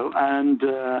 and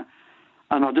I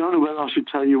don't know whether I should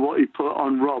tell you what he put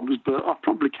on Rob's, but I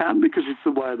probably can because it's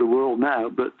the way of the world now.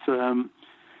 But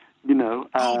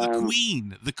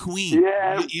the Queen.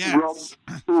 Yeah, yes.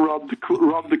 Rob the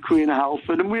Queen of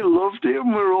Halford, and we loved it,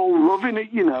 and we're all loving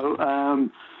it,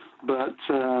 But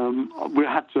we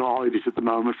had to hide it at the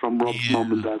moment from Rob's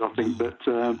mom and dad, I think. But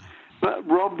But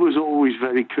Rob was always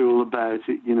very cool about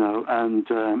it, you know,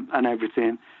 and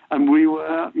everything. And we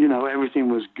were, you know, everything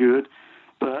was good.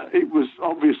 But it was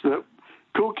obvious that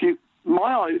Corky,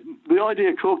 the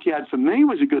idea Corky had for me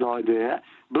was a good idea,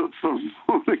 but for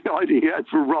the idea he had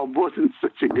for Rob wasn't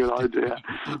such a good idea,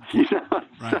 you know.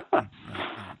 Right.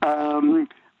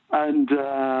 And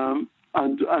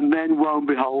then, lo and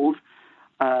behold,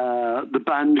 the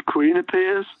band Queen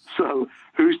appears. So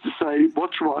who's to say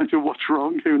what's right or what's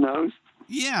wrong? Who knows?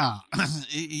 Yeah.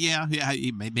 yeah.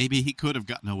 Maybe he could have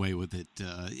gotten away with it.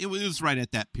 It was right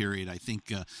at that period. I think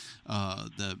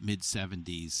the mid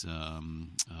 '70s.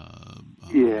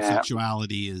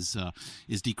 Sexuality is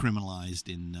decriminalized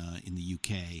in the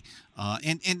UK.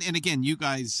 And again, you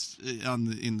guys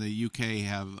in the UK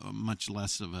have much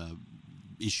less of a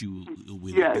issue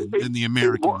with it than the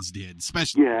Americans did,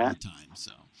 especially at the time.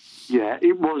 So. Yeah,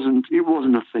 it wasn't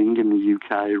a thing in the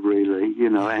UK, really. You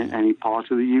know, any part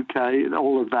of the UK,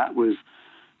 all of that was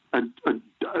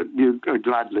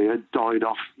gladly died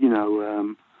off.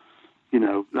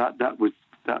 That was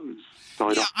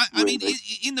died off. I mean,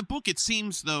 in the book, it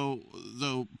seems though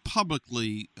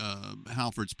publicly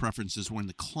Halford's preferences were in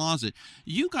the closet.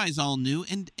 You guys all knew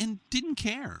and didn't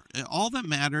care. All that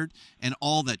mattered and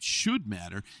all that should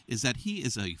matter is that he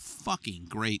is a fucking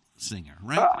great singer,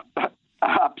 right?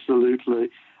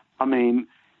 Absolutely. I mean,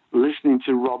 listening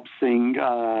to Rob sing,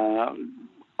 I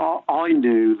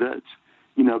knew that,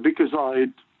 you know, because I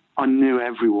knew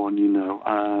everyone, you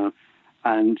know,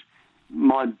 and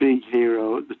my big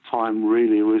hero at the time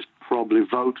really was probably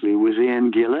vocally was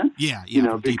Ian Gillan. Yeah, you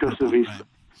know, because of his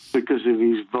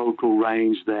vocal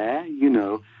range there, you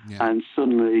know, and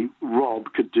suddenly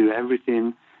Rob could do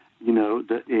everything, you know,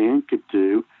 that Ian could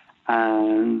do.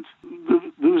 And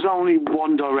there was only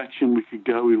one direction we could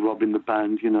go with Rob in the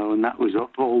band, you know, and that was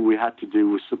up. All we had to do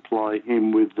was supply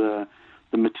him with the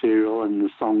material and the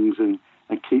songs and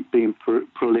keep being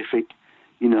prolific,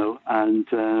 you know, and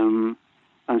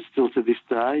still to this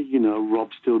day, you know, Rob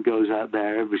still goes out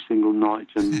there every single night,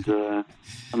 and I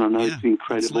know it's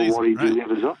incredible what he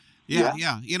delivers up.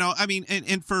 Yeah. You know, I mean,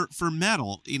 and for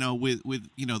metal, you know, with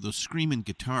you know those screaming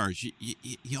guitars,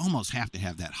 you almost have to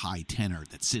have that high tenor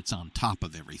that sits on top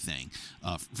of everything,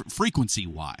 frequency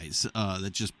wise,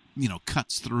 that just, you know,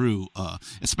 cuts through.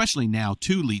 Especially now,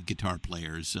 2 lead guitar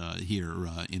players here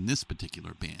in this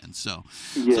particular band. So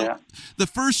the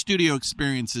first studio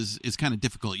experience is kind of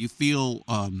difficult. You feel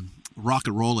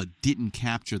Rock-A-Rolla didn't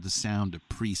capture the sound of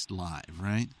Priest live,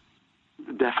 right?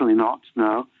 Definitely not.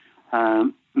 No.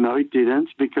 No, it didn't,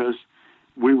 because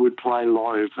we would play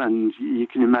live, and you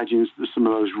can imagine some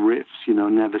of those riffs, you know,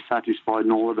 Never Satisfied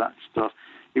and all of that stuff.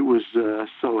 It was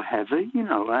so heavy, you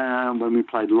know, when we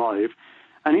played live.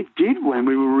 And it did when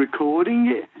we were recording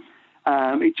it.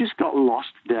 It just got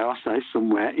lost, dare I say,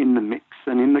 somewhere in the mix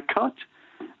and in the cut.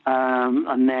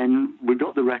 And then we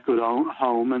got the record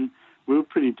home, and we were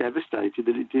pretty devastated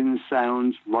that it didn't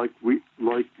sound like we'd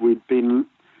been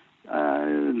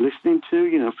listening to,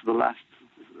 you know, for the last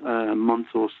month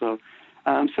or so.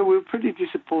 So we were pretty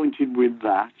disappointed with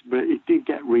that, but it did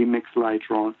get remixed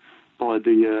later on by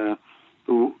the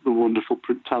wonderful,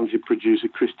 talented producer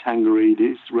Chris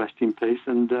Tangaridis, rest in peace,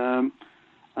 and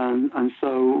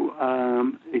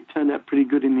so it turned out pretty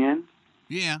good in the end.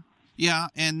 Yeah,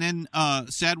 and then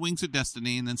Sad Wings of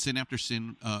Destiny, and then Sin After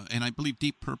Sin, and I believe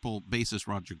Deep Purple bassist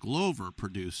Roger Glover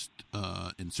produced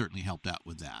and certainly helped out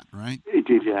with that, right? He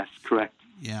did, yes, correct.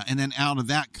 Yeah, and then out of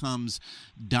that comes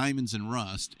Diamonds and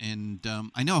Rust, and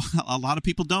I know a lot of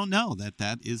people don't know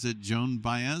that is a Joan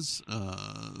Baez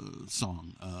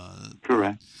song.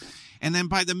 Correct. And then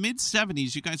by the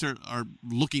mid-'70s, you guys are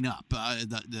looking up.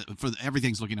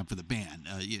 Everything's looking up for the band.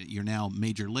 You're now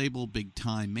major label,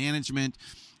 big-time management.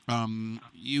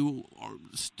 You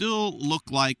still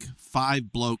look like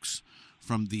 5 blokes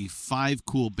from the 5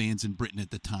 cool bands in Britain at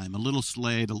the time. A little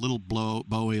Slade, a little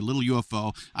Bowie, a little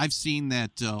UFO. I've seen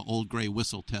that Old Grey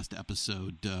Whistle Test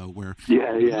episode where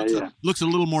looks a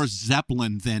little more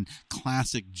Zeppelin than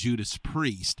classic Judas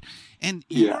Priest. And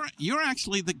you're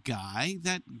actually the guy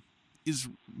that is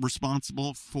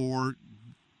responsible for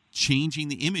changing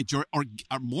the image, or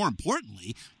more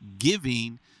importantly,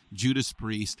 giving Judas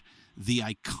Priest the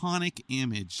iconic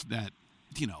image that,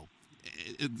 you know,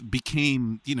 it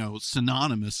became, you know,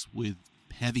 synonymous with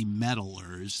heavy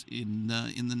metalers in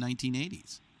the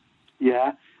 1980s.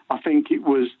 Yeah, I think it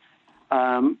was,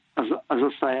 as I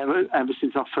say, ever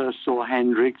since I first saw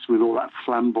Hendrix with all that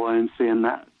flamboyancy and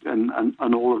that and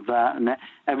all of that and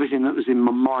everything that was in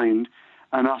my mind,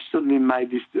 and I suddenly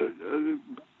made this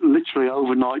literally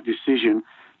overnight decision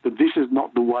that this is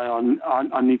not the way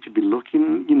I need to be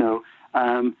looking, you know.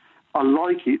 I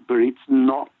like it, but it's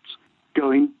not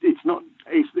going. It's not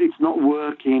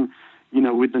working.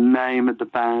 With the name of the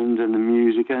band and the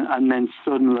music, and then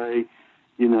suddenly,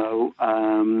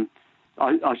 I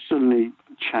suddenly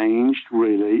changed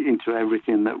really into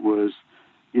everything that was,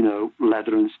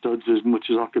 leather and studs as much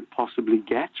as I could possibly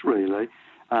get really,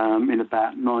 in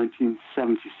about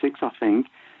 1976, I think,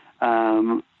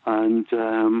 and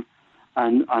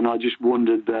I just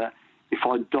wondered that if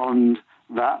I donned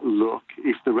that look,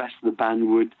 if the rest of the band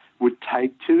would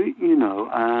take to it,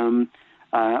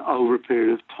 over a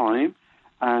period of time.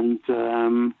 And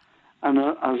as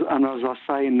I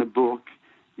say in the book,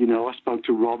 I spoke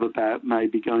to Rob about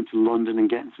maybe going to London and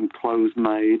getting some clothes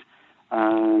made,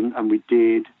 and we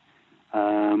did.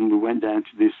 We went down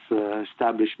to this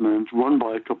establishment run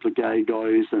by a couple of gay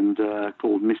guys and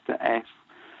called Mr. S,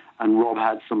 and Rob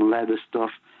had some leather stuff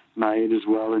made as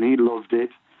well, and he loved it.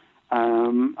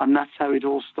 And that's how it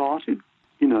all started,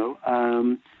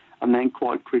 and then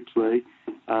quite quickly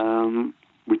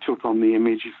we took on the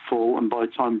image full, and by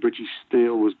the time British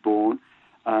Steel was born,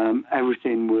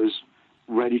 everything was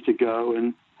ready to go,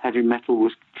 and heavy metal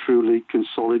was truly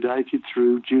consolidated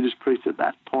through Judas Priest at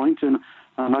that point. And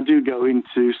I do go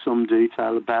into some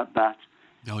detail about that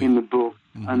in the book.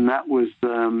 Mm-hmm. And that was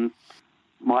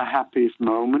my happiest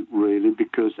moment, really,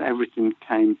 because everything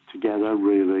came together,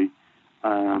 really,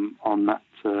 on that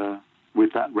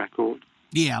with that record.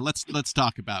 Yeah, let's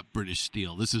talk about British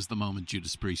Steel. This is the moment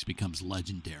Judas Priest becomes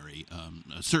legendary,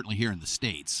 certainly here in the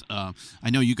States. I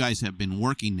know you guys have been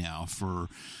working now for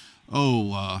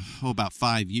about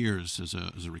 5 years as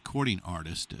a recording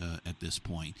artist at this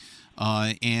point.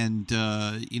 And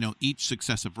each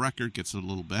successive record gets a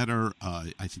little better.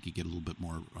 I think you get a little bit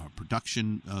more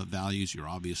production values. You're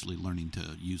obviously learning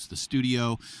to use the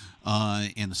studio,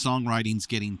 and the songwriting's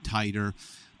getting tighter.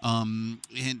 And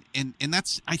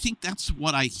that's, I think that's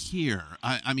what I hear.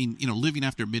 I mean, Living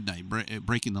After Midnight,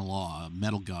 Breaking the Law,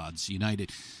 Metal Gods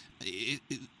United.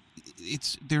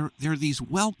 They're these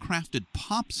well-crafted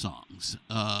pop songs,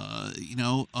 the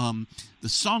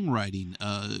songwriting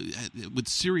with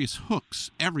serious hooks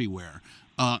everywhere,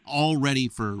 all ready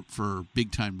for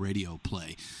big-time radio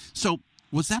play. So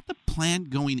was that the plan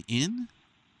going in?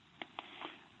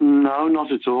 No,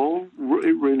 not at all.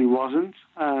 It really wasn't.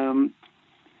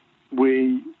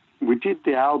 We did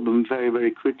the album very,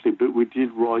 very quickly, but we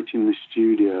did write in the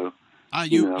studio.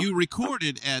 You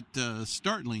recorded at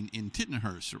Startling in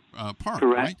Tittenhurst Park,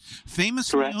 correct. Right?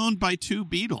 Famously Correct. Owned by two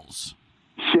Beatles.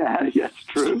 Yeah, yes,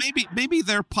 true. So maybe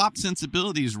their pop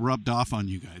sensibilities rubbed off on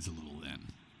you guys a little then.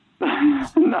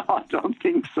 No, I don't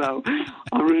think so.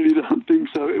 I really don't think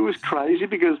so. It was crazy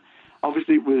because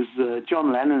obviously it was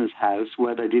John Lennon's house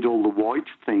where they did all the white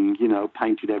thing,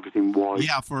 painted everything white.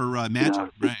 Yeah, for Magic,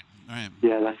 right.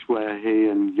 Yeah, that's where he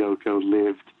and Yoko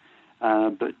lived.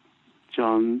 But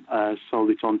John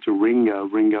sold it on to Ringo.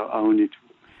 Ringo owned it.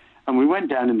 And we went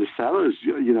down in the cellars,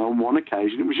 on one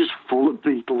occasion. It was just full of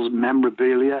Beatles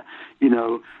memorabilia,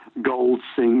 gold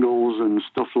singles and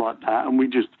stuff like that. And we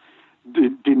just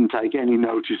didn't take any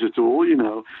notice at all,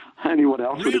 Anyone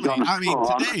else would have gone. I mean,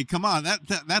 today, come on,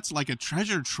 that's like a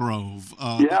treasure trove.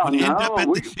 Yeah, I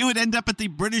know. It would end up at the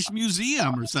British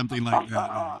Museum or something like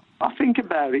that. I think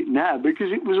about it now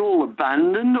because it was all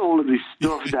abandoned, all of this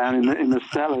stuff down in the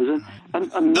cellars,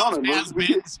 and none of us.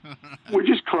 We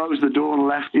just closed the door and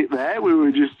left it there. We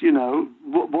were just,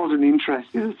 wasn't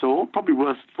interested at all. Probably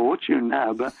worth a fortune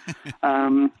now, but.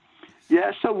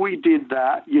 Yeah, so we did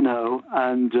that,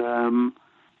 and,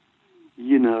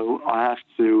 I have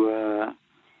to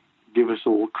give us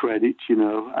all credit,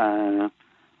 and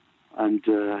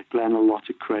Glenn a lot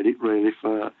of credit, really,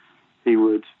 for he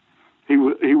would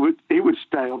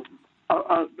stay up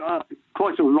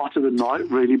quite a lot of the night,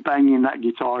 really, banging that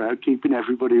guitar out, keeping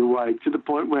everybody awake, to the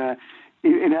point where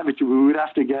inevitably we would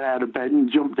have to get out of bed and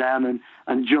jump down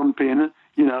and jump in,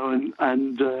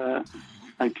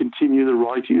 and continue the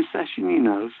writing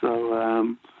session,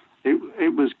 So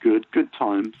it was good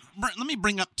times. Let me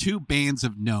bring up two bands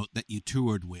of note that you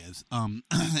toured with, and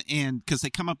because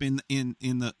they come up in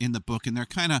the book, and they're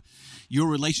kind of your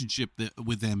relationship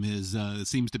with them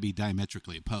seems to be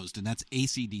diametrically opposed, and that's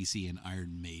AC/DC and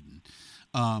Iron Maiden.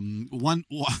 One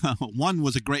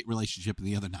was a great relationship, and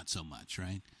the other not so much,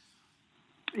 right?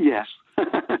 Yes.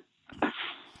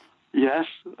 Yes.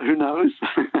 Who knows?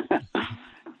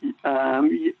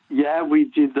 Yeah, we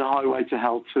did the Highway to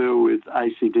Hell tour with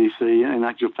AC/DC. In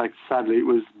actual fact, sadly, it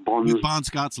was Bon's. With Bon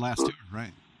Scott's last tour,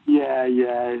 right? Yeah.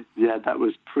 That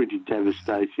was pretty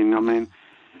devastating. I mean,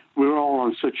 we were all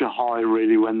on such a high,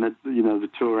 really, when the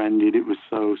tour ended. It was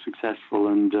so successful,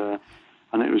 and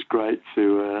and it was great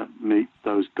to meet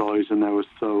those guys, and they were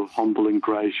so humble and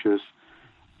gracious,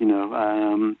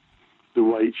 the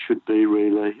way it should be,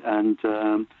 really. And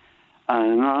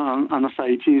I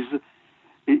say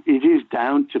it is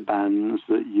down to bands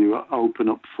that you open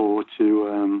up for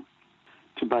to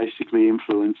basically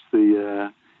influence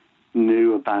the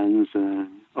newer bands,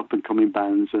 up and coming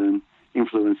bands, and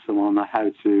influence them on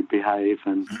how to behave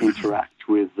and interact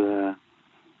with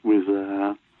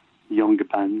younger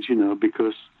bands,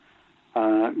 because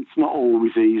it's not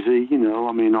always easy,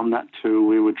 I mean, on that tour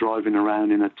we were driving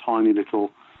around in a tiny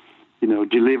little,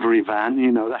 delivery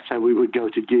van, that's how we would go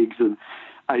to gigs, and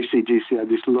AC/DC had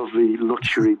this lovely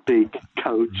luxury big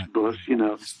coach bus,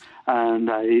 and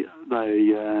they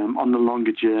on the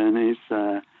longer journeys,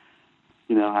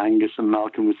 Angus and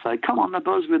Malcolm would say, "Come on the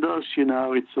bus with us,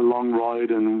 it's a long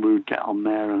ride," and we would get on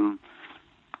there and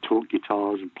talk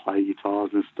guitars and play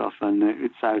guitars and stuff, and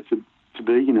it's how to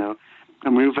be,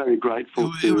 and we were very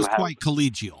grateful. It was quite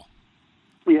collegial.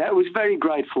 Yeah, it was very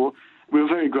grateful. We were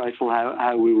very grateful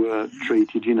how we were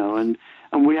treated, and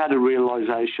we had a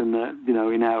realization that,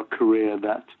 in our career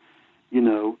that,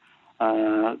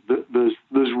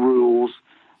 there's rules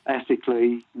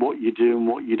ethically, what you do and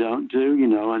what you don't do,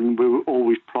 and we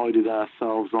always prided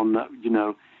ourselves on that,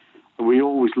 we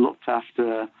always looked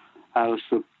after our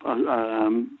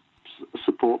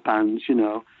support bands,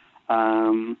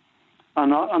 and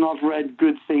I've read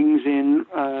good things in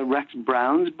Rex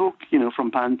Brown's book, from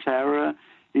Pantera.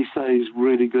 He says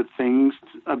really good things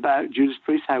about Judas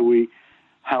Priest, how we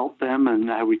helped them and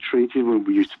how we treated when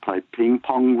we used to play ping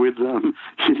pong with them,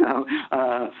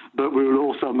 but we would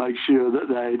also make sure that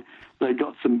they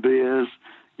got some beers,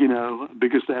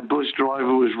 because their bus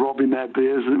driver was robbing their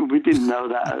beers, and we didn't know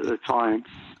that at the time.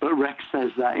 But Rex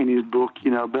says that in his book,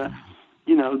 but,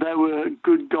 they were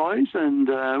good guys, and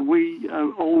we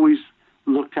always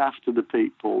looked after the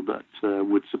people that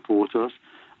would support us,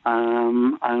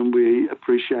 and we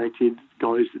appreciated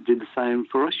guys that did the same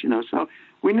for us, so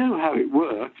we knew how it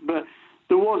worked, but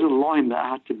there was a line that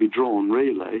had to be drawn,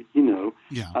 really,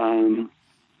 Yeah.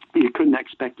 You couldn't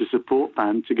expect a support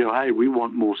band to go, hey, we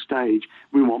want more stage,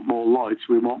 we want more lights,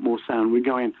 we want more sound. We're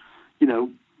going,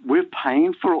 we're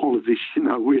paying for all of this,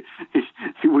 we're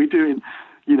doing,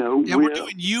 we're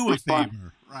doing you a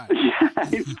favor. Right.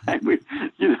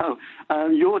 Yeah,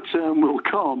 your turn will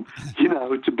come,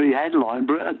 to be headline.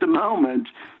 But at the moment,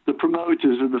 the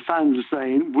promoters and the fans are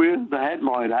saying, we're the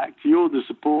headline act, you're the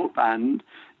support band,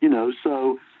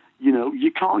 so,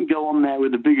 you can't go on there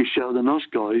with a bigger show than us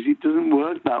guys. It doesn't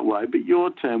work that way, but your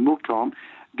turn will come.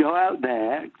 Go out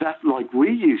there, that's like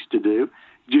we used to do,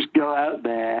 just go out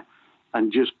there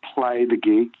and just play the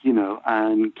gig,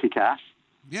 and kick ass.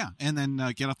 Yeah, and then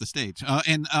get off the stage. Yeah,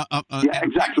 and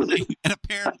exactly.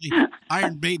 Apparently,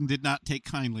 Iron Maiden did not take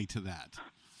kindly to that.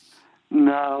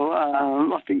 No,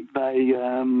 I think they,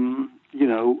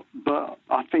 but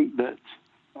I think that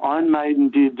Iron Maiden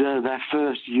did their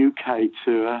first UK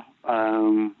tour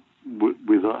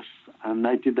with us, and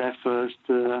they did their first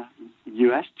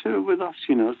US tour with us,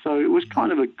 so it was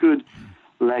kind of a good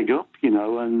leg up,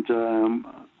 and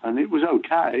it was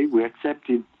okay. We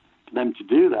accepted them to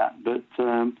do that, but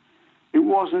it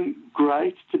wasn't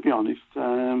great, to be honest.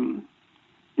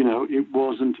 It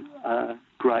wasn't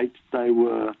great. They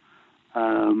were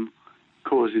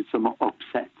causing some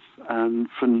upsets, and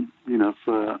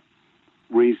for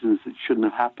reasons that shouldn't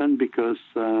have happened, because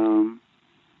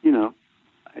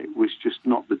it was just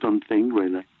not the done thing,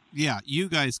 really. Yeah, you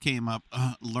guys came up,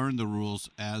 learned the rules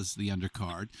as the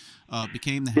undercard,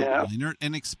 became the headliner,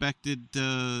 and expected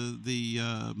the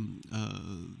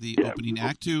opening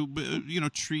act to,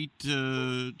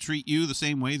 treat you the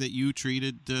same way that you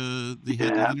treated the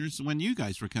headliners when you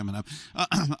guys were coming up.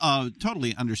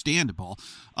 Totally understandable.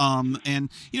 And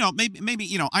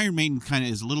maybe Iron Maiden kind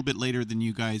of is a little bit later than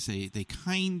you guys. They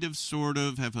kind of sort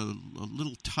of have a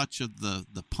little touch of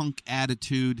the punk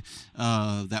attitude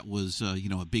that was a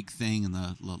big thing in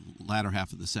the latter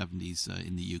half of the 70s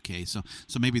in the UK. So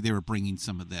maybe they were bringing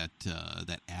some of that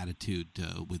attitude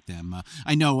with them.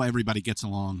 I know everybody gets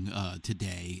along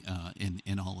today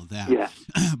in all of that. Yeah.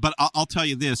 But I'll tell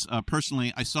you this,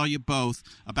 personally, I saw you both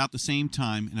about the same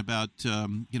time in about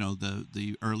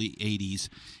the early 80s,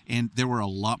 and there were a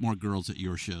lot more girls at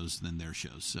your shows than their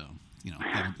shows. So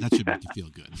that should make you feel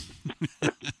good.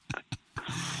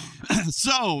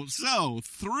 So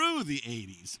through the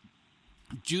 80s,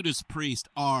 Judas Priest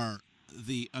are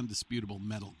the undisputable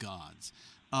metal gods.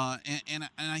 And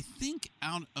I think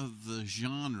out of the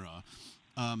genre,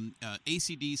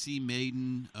 AC/DC,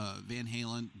 Maiden, Van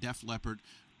Halen, Def Leppard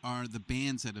are the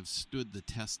bands that have stood the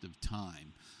test of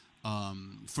time.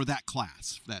 for that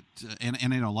class. That and I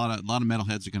know a lot of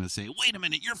metalheads are going to say, "Wait a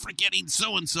minute, you're forgetting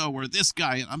so and so or this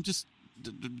guy." I'm just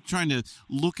trying to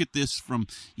look at this from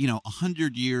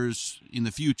 100 years in the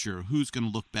future. Who's going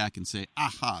to look back and say,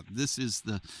 "Aha, this is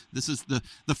the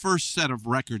first set of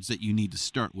records that you need to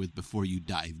start with before you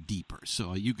dive deeper."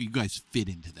 So you guys fit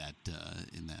into that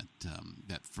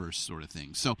that first sort of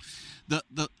thing. So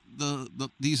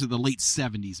these are the late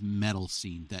 70s metal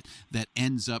scene that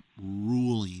ends up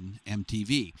ruling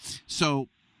MTV. So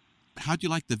how'd you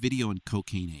like the video and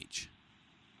cocaine age?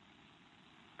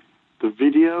 The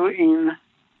video in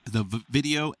the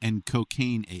video and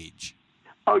cocaine age.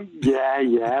 Oh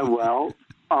yeah. Well,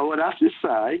 I would have to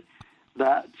say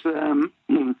that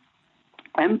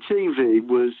MTV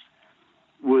was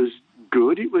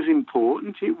good. It was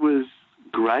important. It was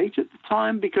great at the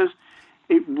time because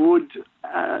it would,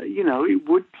 it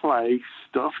would play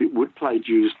stuff. It would play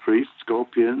Judas Priest,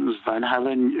 Scorpions, Van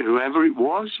Halen, whoever it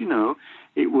was.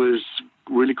 It was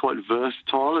really quite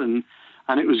versatile and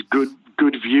it was good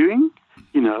viewing,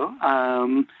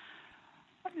 and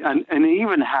it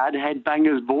even had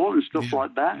Headbangers Ball and stuff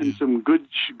like that, and some good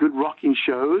rocking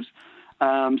shows.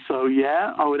 So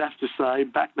yeah, I would have to say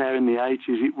back there in the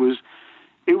 80s,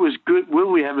 it was good. Will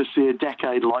we ever see a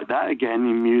decade like that again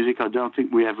in music? I don't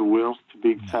think we ever will, to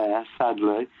be fair,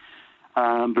 sadly.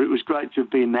 But it was great to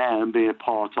have been there and be a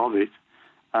part of it.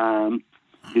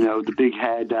 The big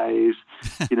hair days,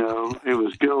 it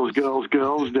was girls,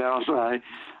 dare I say.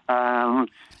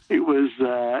 It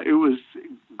was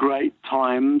great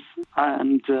times,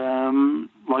 and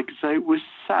like I say, it was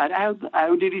sad.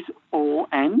 How did it all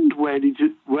end? Where did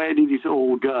it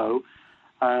all go?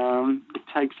 It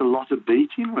takes a lot of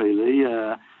beating, really.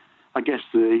 I guess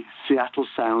the Seattle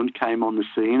sound came on the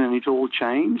scene, and it all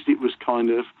changed. It was kind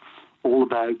of all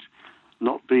about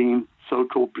not being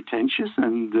so-called pretentious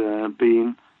and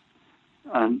being,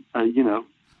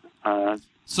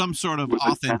 some sort of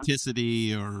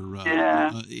authenticity, or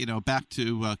back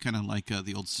to kind of like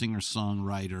the old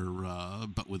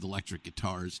singer-songwriter, but with electric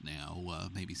guitars now,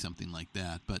 maybe something like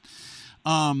that. But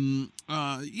so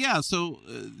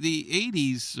the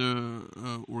 80s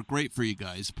were great for you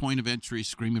guys. Point of Entry,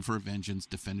 Screaming for a Vengeance,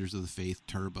 Defenders of the Faith,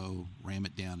 Turbo, Ram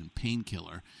It Down, and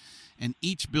Painkiller. And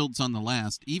each builds on the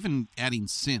last, even adding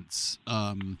synths,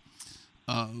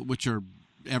 which are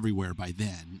everywhere by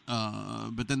then.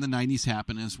 But then the 90s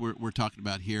happened, as we're talking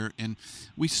about here. And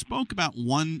we spoke about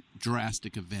one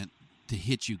drastic event to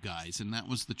hit you guys, and that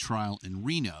was the trial in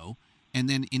Reno. And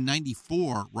then in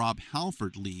 94, Rob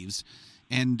Halford leaves.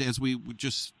 And as we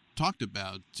just talked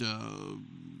about,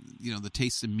 the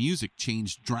tastes in music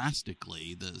changed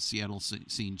drastically. The Seattle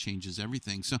scene changes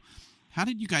everything. So how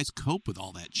did you guys cope with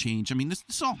all that change? I mean,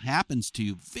 this all happens to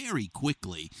you very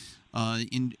quickly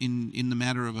in the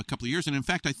matter of a couple of years. And in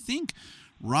fact, I think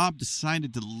Rob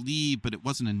decided to leave, but it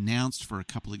wasn't announced for a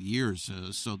couple of years.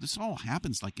 So this all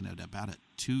happens like in about a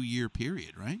 2-year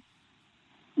period, right?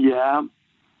 Yeah.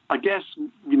 I guess,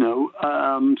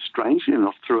 strangely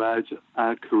enough, throughout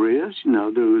our careers, we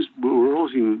were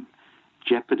always in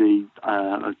jeopardy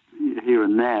here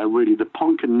and there. Really, the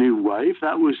punk and new wave,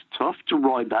 that was tough to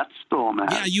ride that storm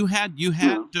out. Yeah, you had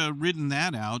ridden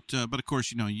that out, but of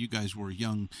course, you guys were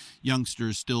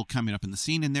youngsters still coming up in the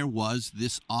scene, and there was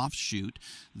this offshoot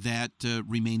that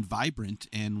remained vibrant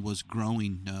and was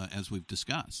growing, as we've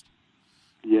discussed.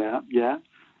 Yeah.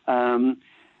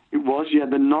 It was,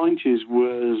 the 90s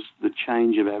was the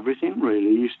change of everything,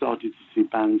 really. You started to see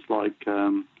bands like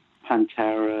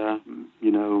Pantera,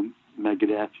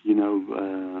 Megadeth,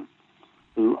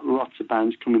 lots of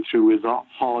bands coming through with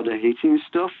harder hitting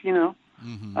stuff,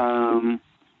 Mm-hmm.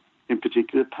 In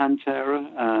particular,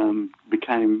 Pantera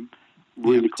became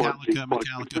really Metallica,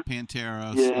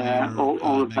 Pantera, Slayer,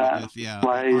 all of Megadeth, that.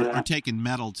 are taking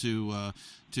metal to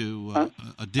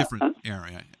a different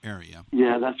area.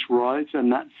 Yeah, that's right,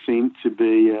 and that seemed to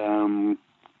be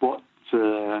what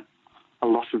a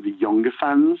lot of the younger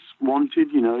fans wanted.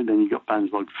 Then you got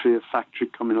bands like Fear Factory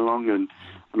coming along and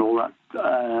all that.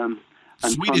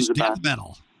 And Swedish death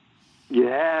metal.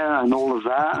 Yeah, and all of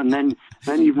that, and then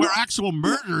you've where actual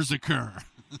murders occur.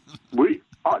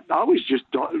 I was just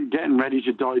getting ready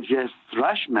to digest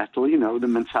thrash metal, the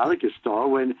Metallica style.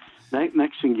 When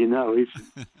next thing you know, it's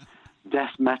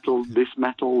death metal, this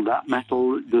metal, that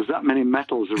metal. There's that many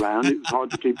metals around; it's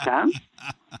hard to keep count.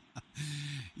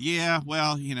 Yeah,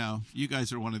 well, you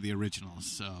guys are one of the originals,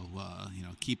 so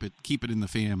keep it in the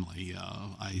family.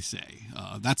 I say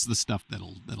that's the stuff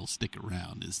that'll stick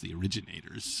around is the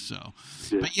originators. So,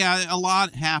 But yeah, a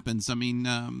lot happens. I mean,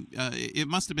 it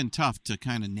must have been tough to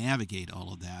kind of navigate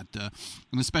all of that,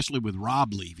 and especially with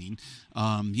Rob leaving.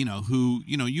 Who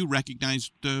you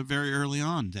recognized very early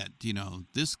on that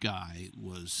this guy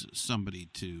was somebody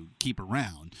to keep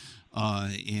around.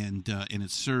 And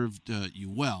it served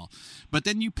you well. But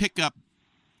then you pick up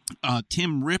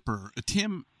Tim Ripper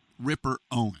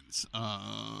Owens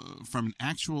from an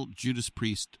actual Judas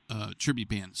Priest tribute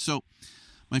band. So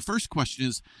my first question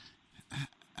is,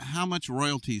 how much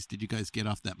royalties did you guys get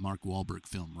off that Mark Wahlberg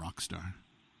film, Rockstar?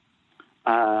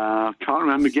 Can't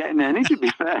remember getting any, to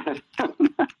be fair.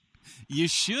 You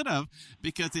should have,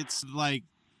 because it's like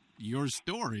your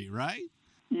story, right?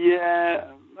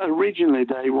 Yeah, originally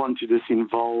they wanted us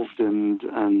involved and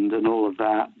all of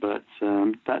that, but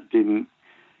that didn't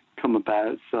come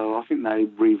about. So I think they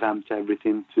revamped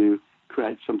everything to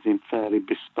create something fairly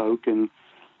bespoke and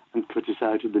cut us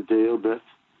out of the deal. But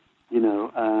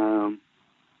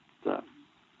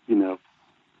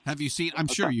Have you seen? I'm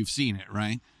sure you've seen it,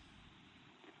 right?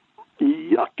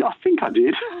 Yeah, I think I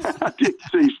did. I did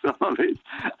see some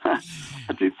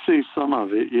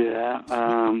of it.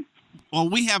 Yeah. Well,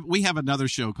 we have another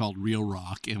show called Real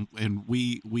Rock, and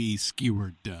we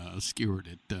skewered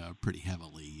it pretty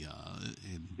heavily.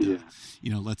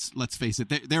 Let's face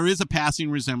it, there is a passing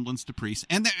resemblance to Priest,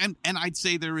 and I'd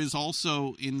say there is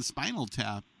also in Spinal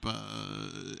Tap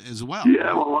as well.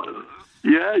 Yeah, well,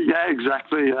 yeah,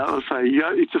 exactly. I'll say,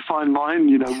 it's a fine line,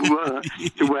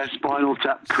 to where Spinal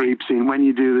Tap creeps in when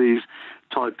you do these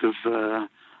type of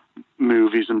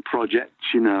movies and projects.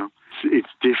 It's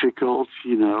difficult,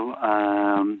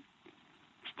 It's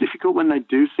difficult when they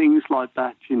do things like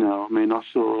that, I mean, I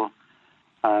saw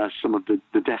some of the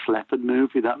Def Leppard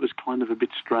movie. That was kind of a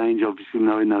bit strange, obviously,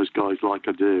 knowing those guys like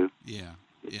I do. Yeah.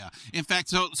 In fact,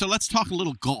 so let's talk a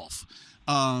little golf.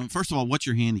 First of all, what's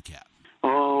your handicap?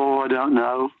 Oh, I don't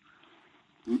know.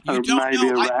 You don't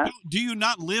know? Do you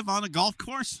not live on a golf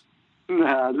course?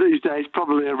 No, these days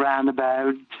probably around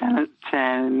about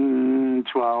 10,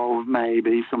 12,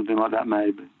 maybe, something like that,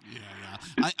 maybe. Yeah.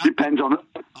 Depends on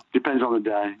the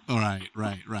day. All right.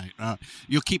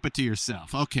 You'll keep it to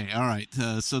yourself. Okay, all right.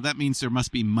 So that means there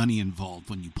must be money involved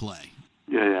when you play.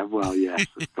 Yeah, well, yes,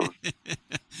 of course.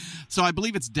 So I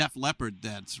believe it's Def Leppard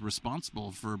that's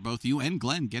responsible for both you and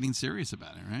Glenn getting serious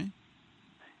about it, right?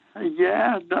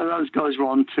 Yeah, those guys were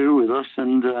on tour with us,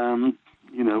 and,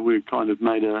 we kind of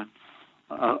made a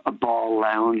bar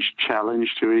lounge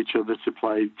challenge to each other to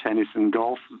play tennis and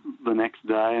golf the next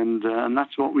day, and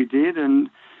that's what we did, and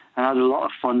I had a lot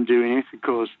of fun doing it. Of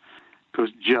course,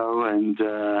 Joe and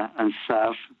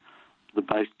Sav, the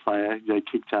bass player, they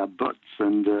kicked our butts,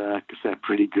 and because they're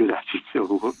pretty good at it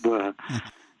all. But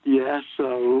yeah,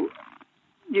 so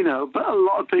but a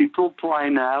lot of people play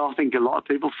now. I think a lot of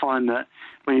people find that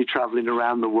when you're traveling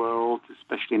around the world,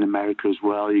 especially in America as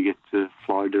well, you get to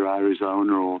Florida,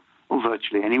 Arizona, or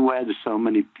virtually anywhere. There's so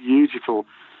many beautiful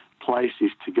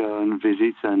places to go and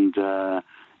visit, and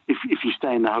if you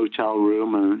stay in the hotel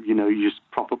room and you just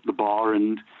prop up the bar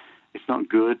and it's not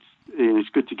good, it's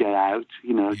good to get out,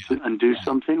 and do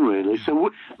something really. Yeah.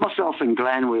 So myself and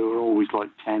Glenn, we were always like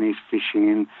tennis,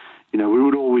 fishing, we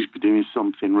would always be doing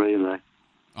something really.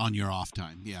 On your off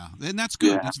time, yeah. And that's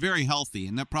good. Yeah. That's very healthy,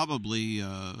 and that probably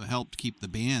helped keep the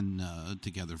band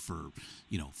together for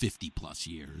 50+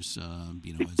 years.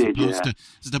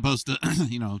 As opposed to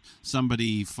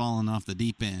somebody falling off the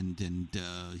deep end and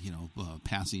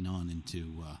passing on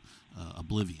into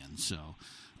oblivion. So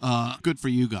good for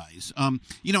you guys.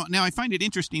 Now I find it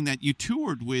interesting that you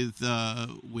toured with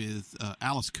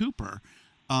Alice Cooper.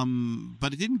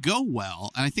 But it didn't go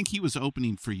well, and I think he was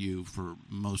opening for you for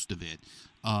most of it.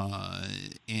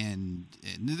 And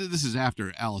this is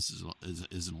after Alice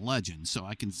is a legend, so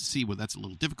I can see where that's a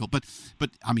little difficult. But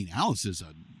I mean, Alice is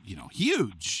a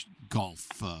huge golf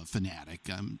fanatic.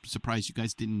 I'm surprised you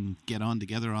guys didn't get on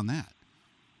together on that.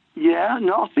 Yeah,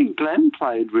 no, I think Glenn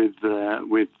played with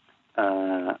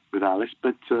Alice,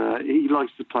 but he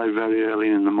likes to play very early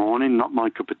in the morning. Not my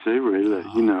cup of tea, really.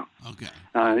 Okay.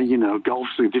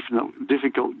 Golf's a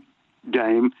difficult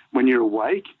game when you're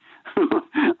awake,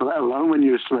 let alone when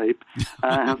you're asleep.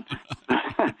 But,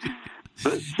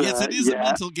 yes, it is a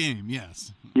mental game.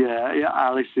 Yes. Yeah.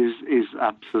 Alice is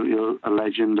absolutely a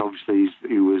legend. Obviously,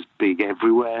 he was big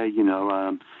everywhere.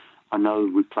 I know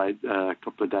we played a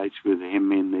couple of dates with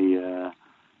him in the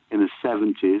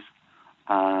 70s.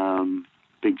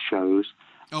 Big shows.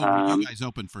 Oh, you guys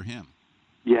opened for him?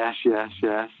 Yes.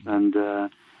 And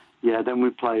then we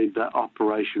played that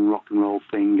Operation Rock and Roll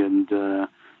thing, and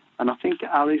I think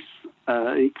Alice,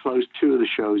 he closed 2 of the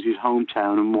shows, his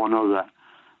hometown and one other,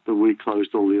 but we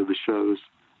closed all the other shows.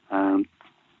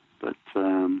 But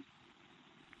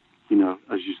you know,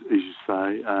 as you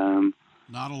say,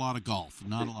 not a lot of golf.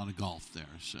 Not a lot of golf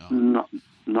there. So not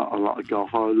a lot of golf.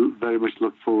 I very much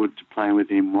look forward to playing with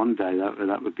him one day.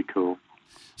 That would be cool.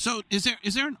 So is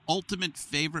there an ultimate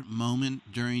favorite moment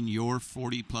during your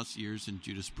 40-plus years in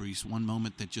Judas Priest? One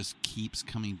moment that just keeps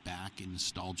coming back in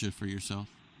nostalgia for yourself?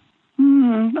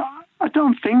 I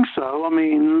don't think so. I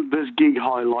mean, there's gig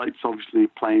highlights, obviously,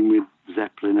 playing with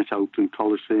Zeppelin at Oakland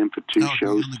Coliseum for 2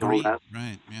 shows. Right,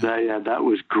 yeah. That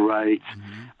was great.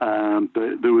 Mm-hmm.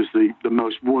 But there was the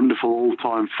most wonderful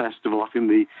all-time festival, I think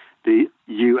the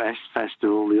U.S.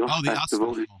 festival, the US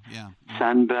festival. Yeah.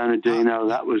 San Bernardino,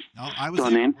 that was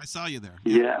stunning. I saw you there.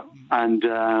 Yeah, and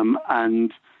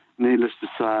needless to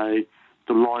say,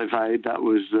 the Live Aid, that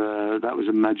was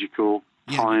a magical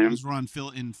time. Yeah, those were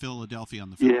in Philadelphia on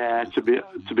the. Yeah,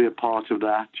 to be a part of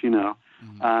that, you know.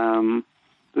 Mm-hmm.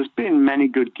 There's been many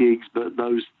good gigs, but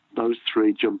those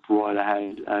 3 jump right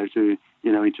ahead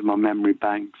into my memory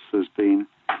banks. There's been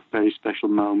very special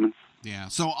moments. Yeah.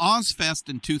 So Ozfest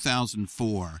in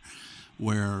 2004,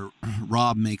 where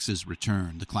Rob makes his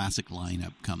return, the classic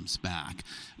lineup comes back.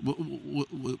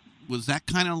 Was that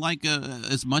kind of like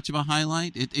as much of a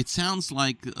highlight? It sounds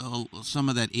like some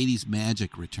of that 80s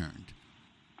magic returned.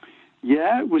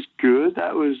 Yeah, it was good.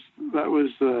 That was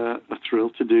a thrill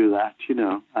to do that. You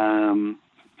know,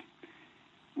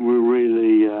 we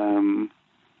really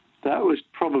that was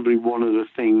probably one of the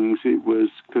things. It was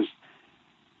because.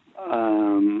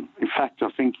 In fact, I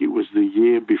think it was the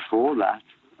year before that,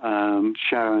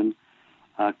 Sharon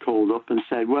called up and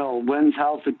said, well, when's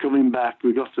Halford coming back?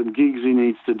 We've got some gigs he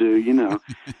needs to do, you know.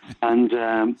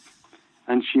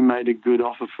 and she made a good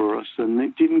offer for us. And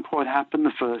it didn't quite happen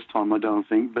the first time, I don't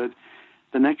think. But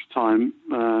the next time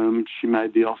she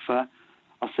made the offer,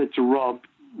 I said to Rob,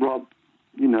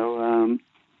 you know,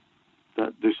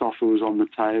 that this offer was on the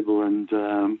table and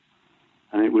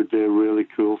it would be a really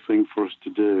cool thing for us to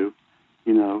do,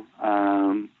 you know.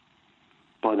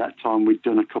 By that time, we'd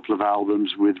done a couple of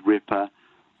albums with Ripper,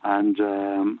 and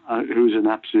who's an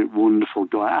absolute wonderful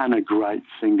guy and a great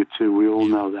singer too. We all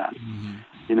know that. Mm-hmm.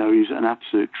 You know, he's an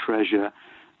absolute treasure.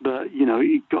 But, you know,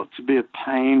 it got to be a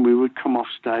pain. We would come off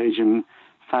stage and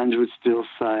fans would still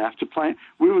say, after playing,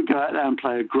 we would go out there and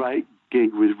play a great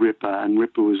gig with Ripper, and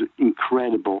Ripper was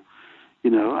incredible,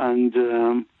 you know, and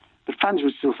the fans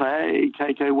would still say,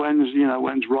 hey, KK,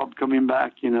 when's Rob coming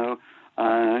back? You know,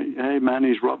 hey, man,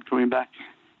 is Rob coming back?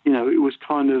 You know, it was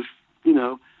kind of, you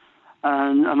know,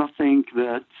 and I think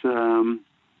that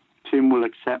Tim will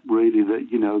accept really that,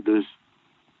 you know,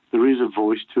 there is a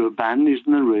voice to a band,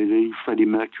 isn't there, really? Freddie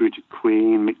Mercury to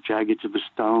Queen, Mick Jagger to the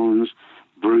Stones,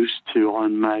 Bruce to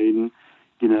Iron Maiden,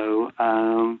 you know,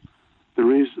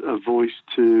 there is a voice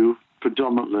to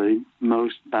predominantly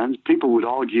most bands. People would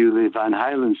argue the Van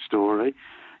Halen story,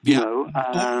 you know.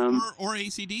 Or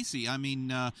AC/DC. I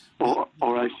mean,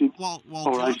 or AC/DC. Well,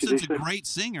 Johnson's a great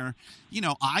singer. You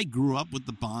know, I grew up with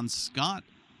the Bon Scott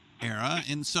era,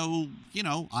 and so, you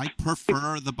know, I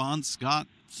prefer the Bon Scott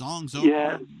songs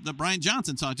over the Brian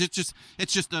Johnson songs.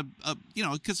 It's just a you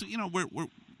know, because, you know, we're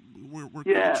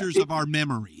creatures of our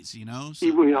memories, you know.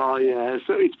 So. We are, yeah.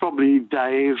 So it's probably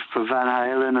Dave for Van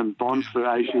Halen and Bon for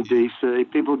AC/DC.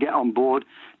 People get on board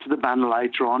to the band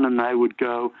later on, and they would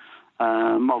go,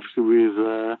 obviously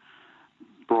with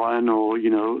Brian or, you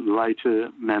know, later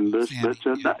members.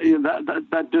 Sandy, but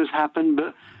that does happen.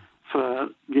 But for,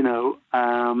 you know,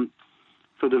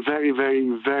 for the very, very,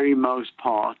 very most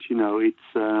part, you know,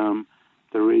 it's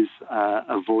there is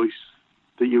a voice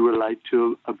that you relate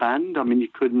to a band. I mean, you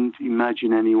couldn't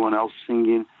imagine anyone else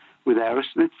singing with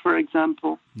Aerosmith, for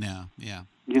example. Yeah.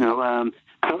 You know,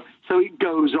 so it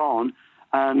goes on,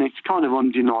 and it's kind of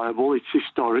undeniable. It's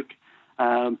historic.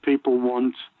 People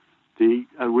want the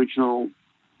original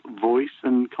voice,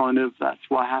 and kind of that's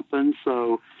what happened.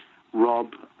 So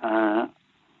Rob and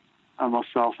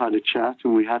myself had a chat,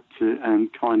 and we had to,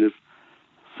 and kind of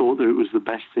thought that it was the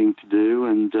best thing to do,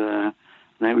 and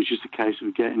it was just a case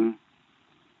of getting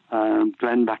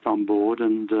Glenn back on board,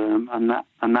 and that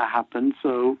happened.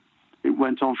 So it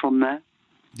went on from there.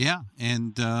 Yeah,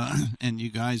 and you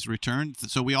guys returned.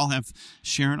 So we all have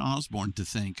Sharon Osbourne to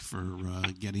thank for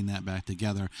getting that back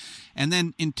together. And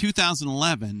then in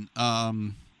 2011,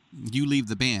 You leave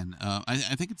the band.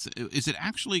 I think is it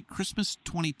actually Christmas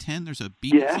 2010? There's a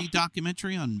BBC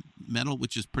documentary on metal,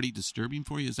 which is pretty disturbing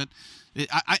for you. Is that?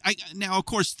 Now, of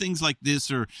course, things like this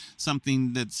are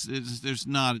something there's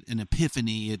not an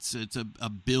epiphany. It's a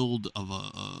build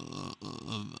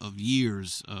of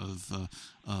years of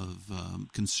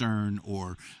concern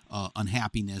or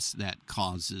unhappiness that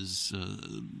causes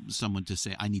someone to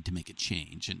say, I need to make a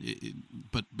change.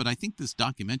 But I think this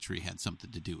documentary had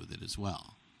something to do with it as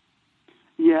well.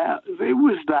 Yeah, it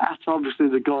was that. Obviously,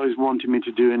 the guys wanted me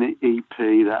to do an EP.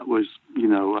 That was,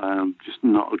 just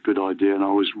not a good idea, and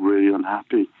I was really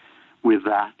unhappy with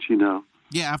that,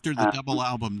 Yeah, after the double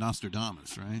album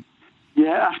Nostradamus, right?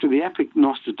 Yeah, after the epic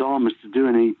Nostradamus, to do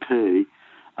an EP,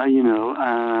 I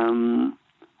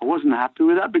wasn't happy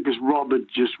with that because Rob had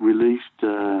just released,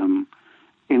 in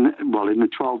the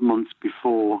 12 months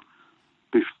before,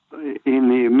 in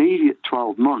the immediate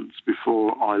 12 months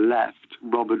before I left,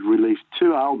 Rob had released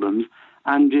 2 albums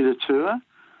and did a tour.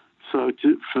 So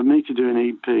for me to do an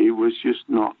EP was just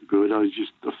not good. I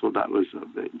thought that was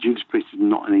Judas Priest is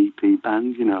not an EP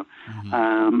band, Mm-hmm.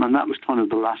 And that was kind of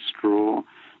the last straw.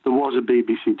 There was a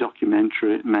BBC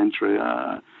documentary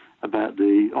about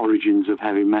the origins of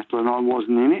heavy metal, and I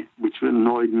wasn't in it, which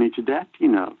annoyed me to death.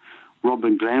 Rob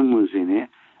and Glenn was in it.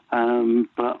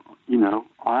 But,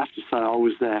 I have to say I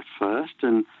was there first,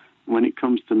 and when it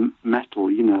comes to metal,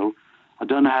 I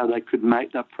don't know how they could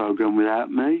make that program without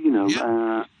me,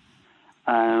 Yeah.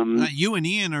 You and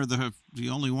Ian are the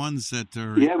only ones that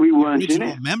are we weren't in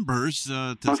original it. members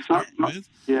to start with.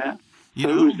 Yeah. It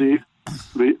was the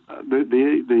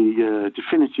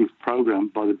definitive program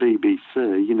by the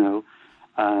BBC,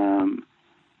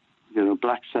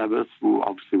 Black Sabbath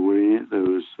obviously were in it. There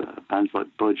was bands like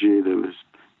Budgie, there was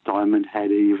Diamond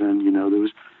Head even,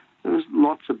 there was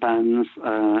lots of bands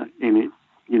in it,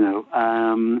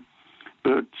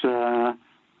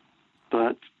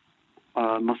 but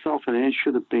myself and Ian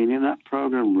should have been in that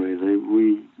program, really.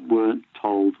 We weren't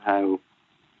told how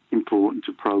important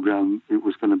a program it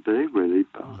was going to be, really,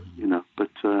 but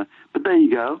there you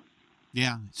go.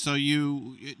 Yeah, so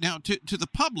now to the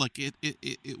public,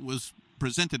 it was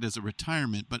presented as a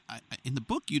retirement, but in the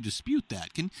book you dispute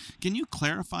that. Can you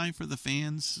clarify for the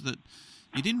fans that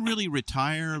you didn't really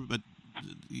retire, but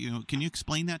can you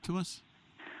explain that to us?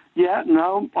 Yeah,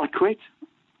 no, I quit.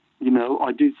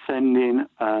 I did send in.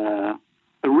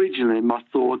 Originally, my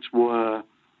thoughts were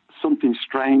something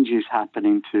strange is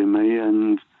happening to me,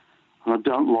 and I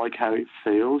don't like how it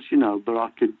feels, But I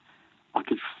could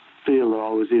feel that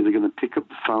I was either going to pick up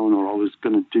the phone or I was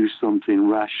going to do something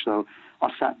rash. So I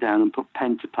sat down and put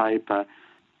pen to paper,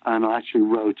 and I actually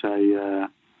wrote a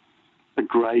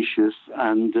gracious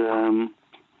and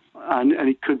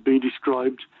it could be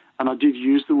described. And I did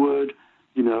use the word,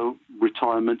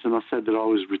 retirement, and I said that I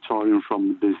was retiring from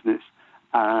the business.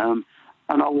 And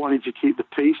I wanted to keep the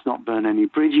peace, not burn any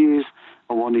bridges.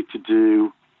 I wanted to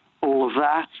do all of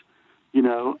that,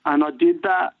 and I did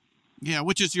that. Yeah,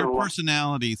 which is your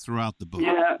personality throughout the book.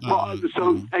 Yeah,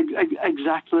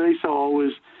 exactly. So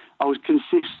I was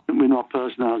consistent with my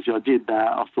personality. I did that.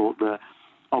 I thought that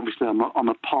obviously I'm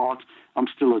a part. I'm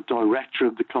still a director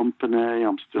of the company.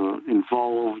 I'm still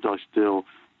involved. I still,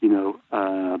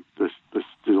 there's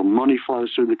still money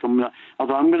flows through the company.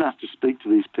 Although I'm going to have to speak to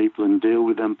these people and deal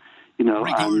with them, and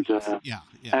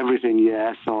everything.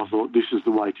 Yeah. So I thought this is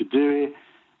the way to do it.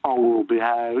 I will be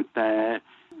out there.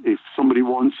 If somebody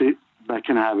wants it, they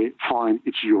can have it. Fine,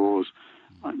 it's yours.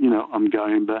 I'm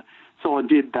going. But so I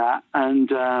did that, and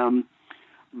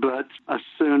but as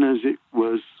soon as it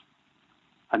was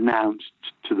announced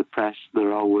to the press that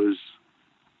I was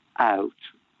out,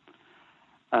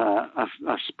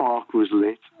 a spark was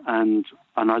lit, and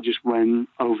I just went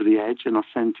over the edge, and I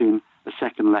sent in a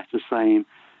second letter saying,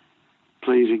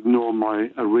 please ignore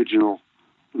my original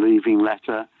leaving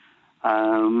letter.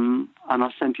 And I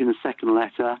sent in a second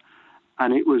letter,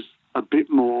 and it was a bit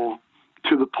more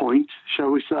to the point, shall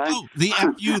we say? Oh, the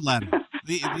FU letter.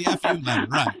 The FU letter,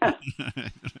 right.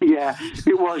 Yeah,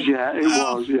 it was, yeah. It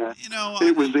was, yeah.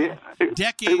 It was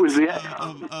decades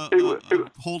of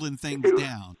holding things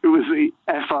down. It was the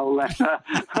FO letter.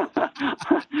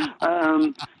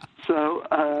 And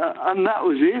that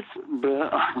was it.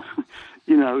 But,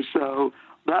 so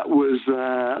that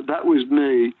was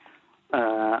me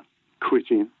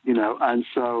quitting, and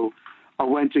so I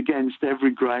went against every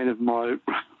grain of my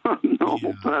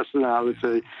normal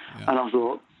personality, and I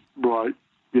thought, right,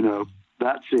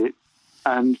 that's it,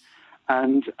 and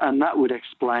that would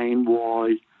explain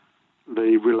why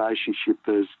the relationship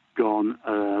has gone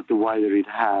the way that it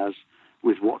has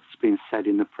with what's been said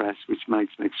in the press, which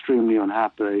makes me extremely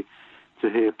unhappy to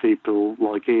hear people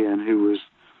like Ian, who was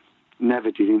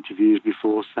never did interviews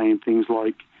before, saying things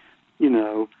like,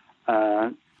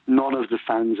 none of the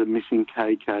fans are missing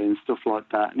KK and stuff like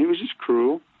that. And it was just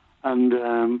cruel and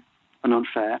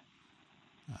unfair.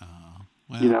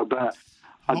 But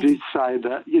I did say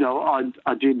that,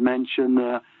 I did mention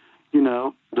that,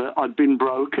 that I'd been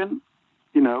broken,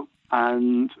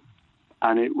 and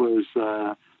it was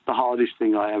the hardest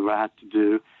thing I ever had to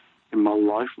do in my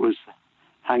life was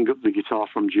hang up the guitar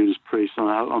from Judas Priest, and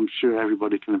I'm sure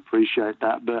everybody can appreciate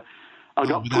that. But I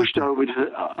got pushed over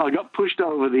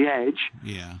the edge.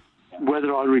 Yeah.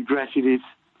 Whether I regretted it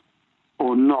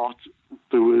or not,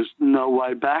 there was no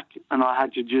way back, and I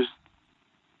had to just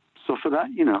suffer that.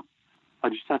 I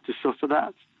just had to suffer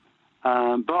that.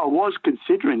 But I was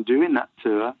considering doing that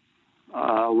tour.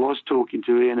 I was talking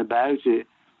to Ian about it,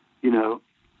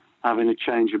 having a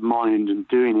change of mind and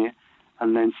doing it.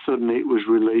 And then suddenly it was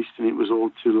released and it was all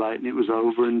too late and it was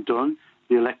over and done.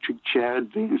 The electric chair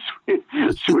had been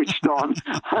switched on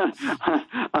and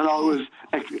I was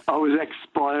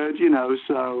expired,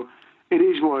 so it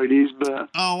is what it is. But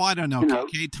I don't know.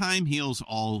 Okay, time heals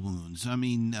all wounds. I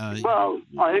mean, I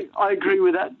agree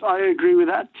with that. I agree with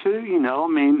that too. I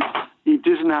mean, it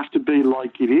doesn't have to be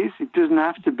like it is. It doesn't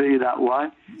have to be that way.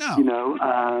 No.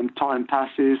 Time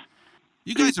passes.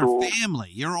 You guys are family.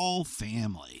 You're all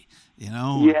family.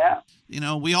 Yeah.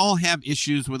 We all have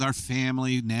issues with our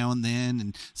family now and then,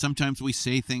 and sometimes we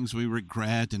say things we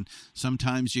regret, and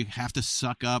sometimes you have to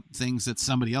suck up things that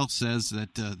somebody else says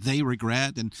that they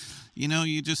regret, and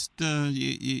you just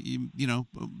again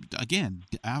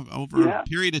over a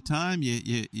period of time,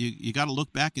 you got to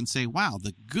look back and say, wow,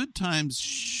 the good times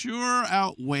sure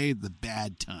outweigh the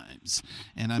bad times,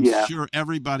 and I'm sure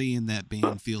everybody in that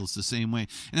band feels the same way,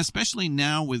 and especially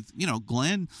now with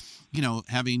Glenn.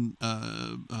 Having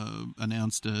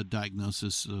announced a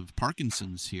diagnosis of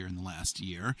Parkinson's here in the last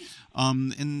year,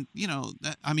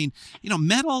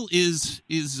 metal is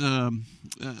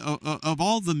of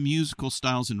all the musical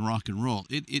styles in rock and roll,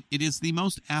 it is the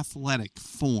most athletic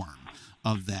form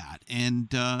of that,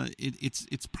 and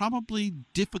it's probably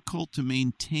difficult to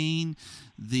maintain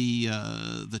the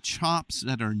chops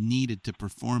that are needed to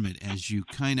perform it as you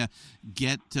kind of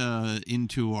get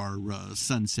into our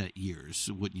sunset years,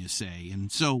 wouldn't you say?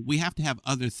 And so we have to have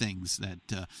other things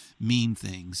that mean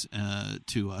things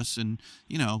to us, and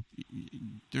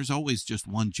there's always just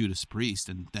one Judas Priest,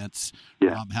 and that's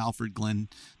Rob Halford, Glenn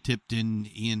Tipton,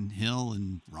 Ian Hill,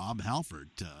 and Rob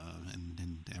Halford,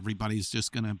 and everybody's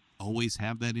just going to always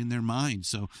have that in their mind.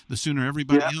 So the sooner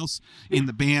everybody else in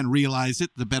the band realize it,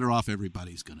 the better off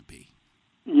everybody's going to be.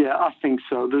 Yeah, I think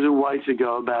so. There's a way to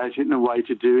go about it and a way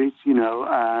to do it. It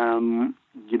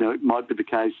might be the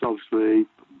case, obviously,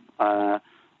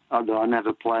 although I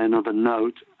never play another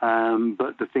note.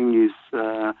 But the thing is,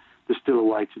 there's still a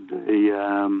way to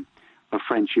do a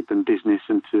friendship and business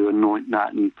and to anoint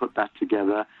that and put that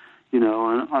together.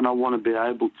 And I want to be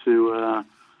able to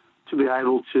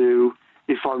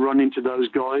if I run into those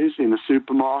guys in a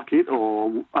supermarket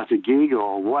or at a gig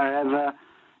or wherever,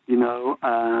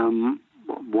 want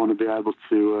to be able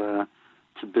to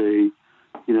be,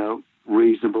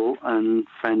 reasonable and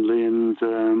friendly and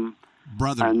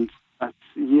brother. And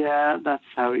that's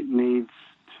how it needs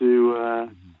to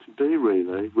be.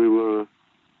 Really, we were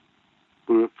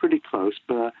pretty close,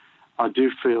 but I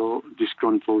do feel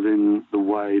disgruntled in the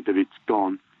way that it's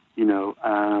gone.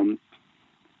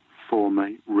 For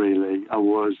me, really. I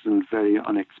wasn't very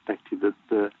unexpected that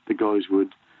the guys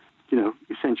would,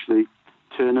 essentially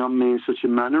turn on me in such a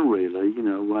manner, really,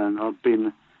 when I've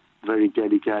been very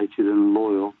dedicated and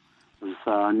loyal. As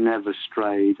I say, I never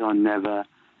strayed. I never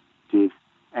did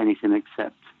anything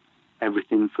except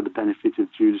everything for the benefit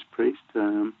of Judas Priest.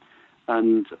 But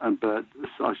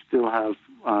I still have,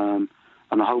 and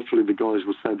hopefully the guys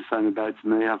will say the same about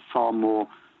me, I have far more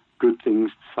good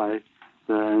things to say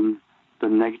than the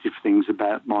negative things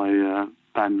about my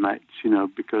bandmates,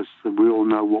 because we all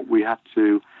know what we had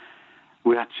to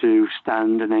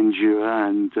stand and endure,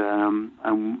 and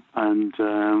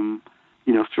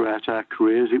throughout our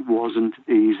careers, it wasn't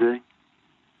easy.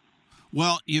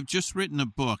 Well, you've just written a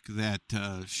book that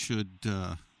should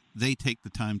they take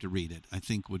the time to read it, I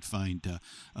think would find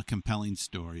a compelling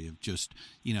story of just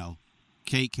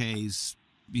KK's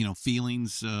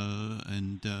feelings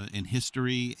and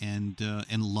history and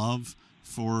love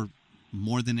for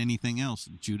more than anything else,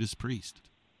 Judas Priest.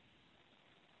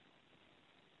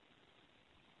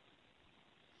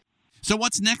 So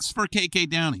what's next for KK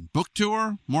Downing? Book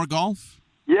tour? More golf?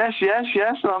 Yes.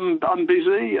 I'm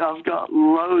busy. I've got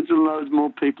loads and loads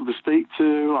more people to speak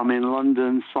to. I'm in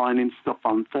London signing stuff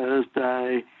on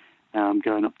Thursday.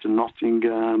 going up to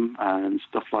Nottingham and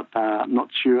stuff like that. I'm not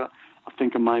sure. I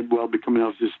think I may well be coming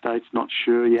over to the States. Not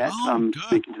sure yet. I'm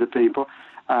speaking to the people.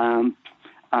 And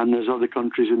there's other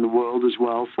countries in the world as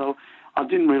well. So I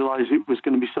didn't realise it was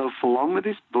going to be so full on with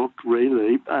this book,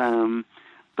 really.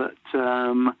 But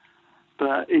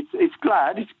it's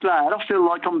glad. I feel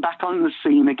like I'm back on the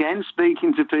scene again,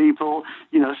 speaking to people,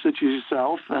 such as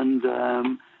yourself, and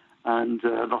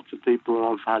lots of people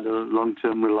who I've had a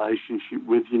long-term relationship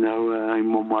with, in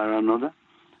one way or another.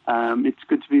 It's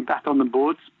good to be back on the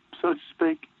boards, so to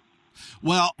speak.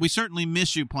 Well, we certainly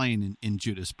miss you playing in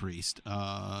Judas Priest.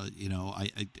 I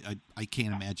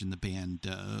can't imagine the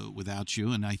band without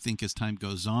you. And I think as time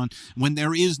goes on, when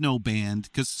there is no band,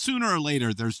 because sooner or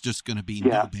later there's just going to be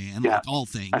no band, like all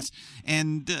things.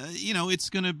 And it's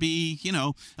going to be,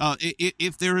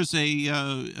 if there is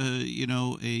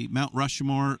a Mount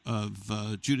Rushmore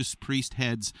of Judas Priest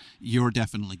heads, you're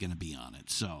definitely going to be on it.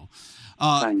 So,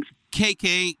 thanks.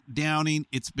 KK Downing,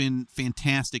 it's been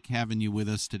fantastic having you with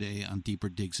us today on Deeper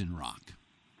Digs in Rock.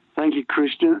 Thank you,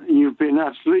 Christian. You've been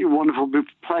absolutely wonderful. It's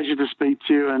a pleasure to speak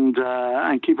to you,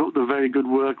 and keep up the very good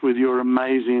work with your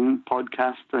amazing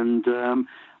podcast, and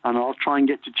I'll try and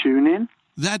get to tune in.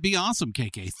 That'd be awesome,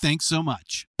 KK. Thanks so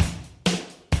much.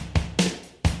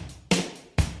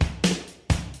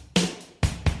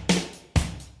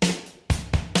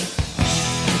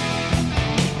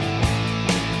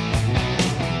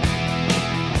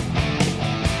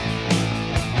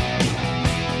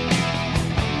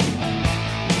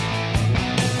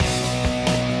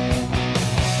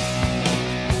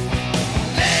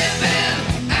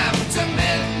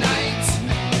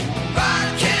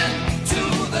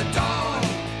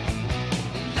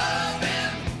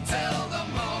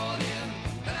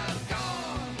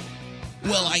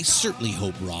 I certainly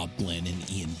hope Rob, Glenn,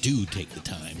 and Ian do take the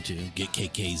time to get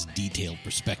KK's detailed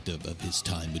perspective of his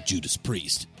time with Judas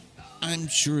Priest. I'm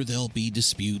sure there'll be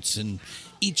disputes, and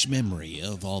each memory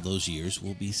of all those years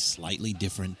will be slightly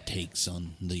different takes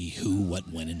on the who,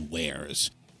 what, when, and wheres.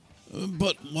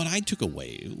 But what I took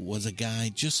away was a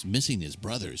guy just missing his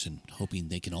brothers and hoping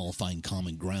they can all find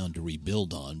common ground to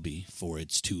rebuild on before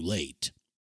it's too late.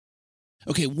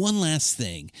 Okay, one last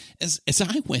thing. As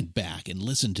I went back and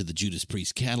listened to the Judas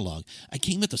Priest catalog, I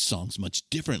came at the songs much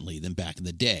differently than back in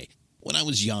the day. When I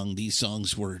was young, these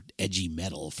songs were edgy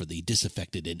metal for the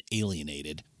disaffected and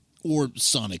alienated, or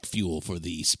sonic fuel for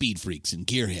the speed freaks and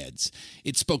gearheads.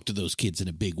 It spoke to those kids in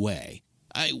a big way.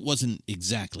 I wasn't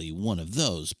exactly one of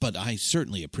those, but I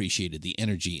certainly appreciated the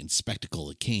energy and spectacle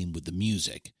that came with the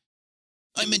music.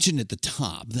 I mentioned at the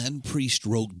top that Priest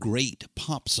wrote great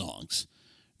pop songs.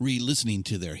 Re-listening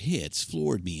to their hits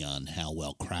floored me on how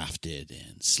well-crafted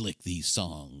and slick these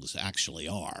songs actually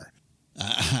are.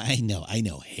 I know,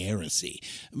 heresy,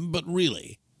 but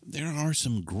really, there are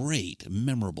some great,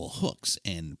 memorable hooks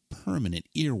and permanent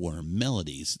earworm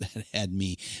melodies that had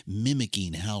me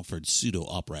mimicking Halford's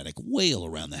pseudo-operatic wail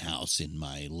around the house in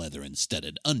my leather and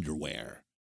studded underwear.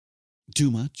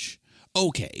 Too much?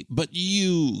 Okay, but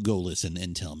you go listen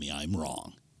and tell me I'm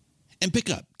wrong. And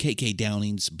pick up KK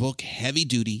Downing's book, Heavy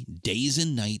Duty, Days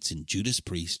and Nights in Judas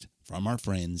Priest, from our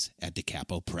friends at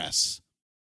DeCapo Press.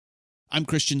 I'm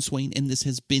Christian Swain, and this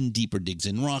has been Deeper Digs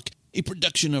in Rock, a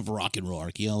production of Rock and Roll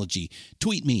Archaeology.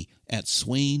 Tweet me at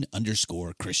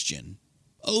Swain_Christian.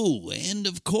 Oh, and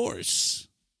of course,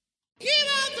 get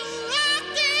out the rocket!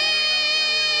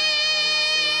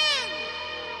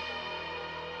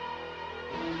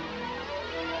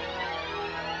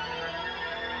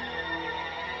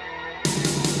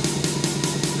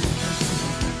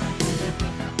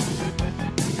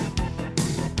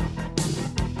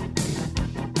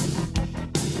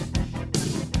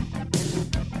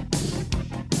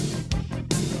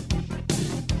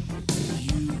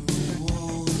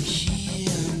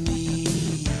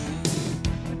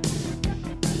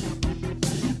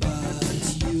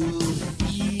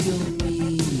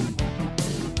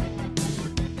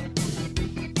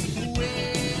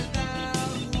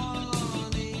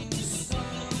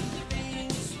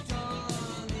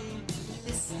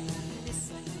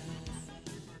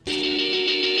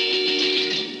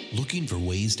 Looking for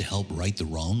ways to help right the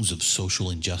wrongs of social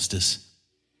injustice?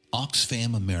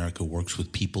 Oxfam America works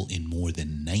with people in more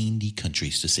than 90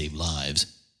 countries to save lives,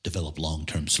 develop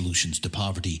long-term solutions to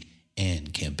poverty,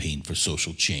 and campaign for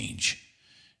social change.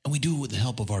 And we do it with the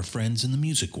help of our friends in the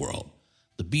music world.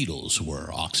 The Beatles were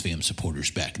Oxfam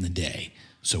supporters back in the day,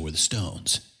 so were the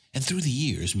Stones. And through the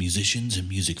years, musicians and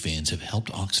music fans have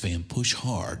helped Oxfam push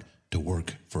hard to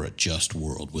work for a just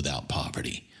world without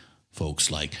poverty.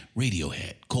 Folks like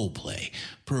Radiohead, Coldplay,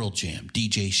 Pearl Jam,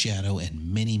 DJ Shadow,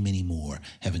 and many, many more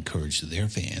have encouraged their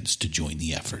fans to join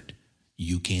the effort.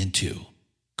 you can too.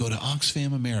 Go to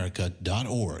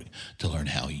oxfamamerica.org to learn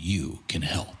how you can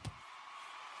help.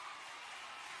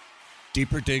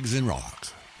 Deeper Digs in Rock,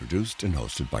 produced and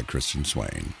hosted by Christian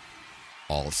Swain.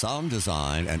 All sound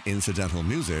design and incidental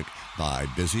music by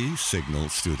Busy Signal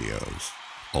Studios.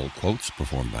 All quotes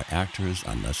performed by actors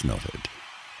unless noted.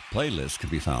 Playlists can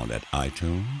be found at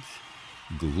iTunes,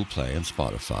 Google Play, and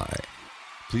Spotify.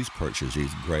 Please purchase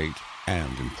these great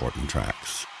and important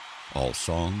tracks. All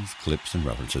songs, clips, and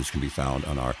references can be found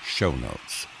on our show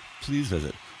notes. Please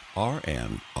visit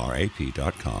rnrap.com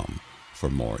for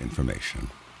more information.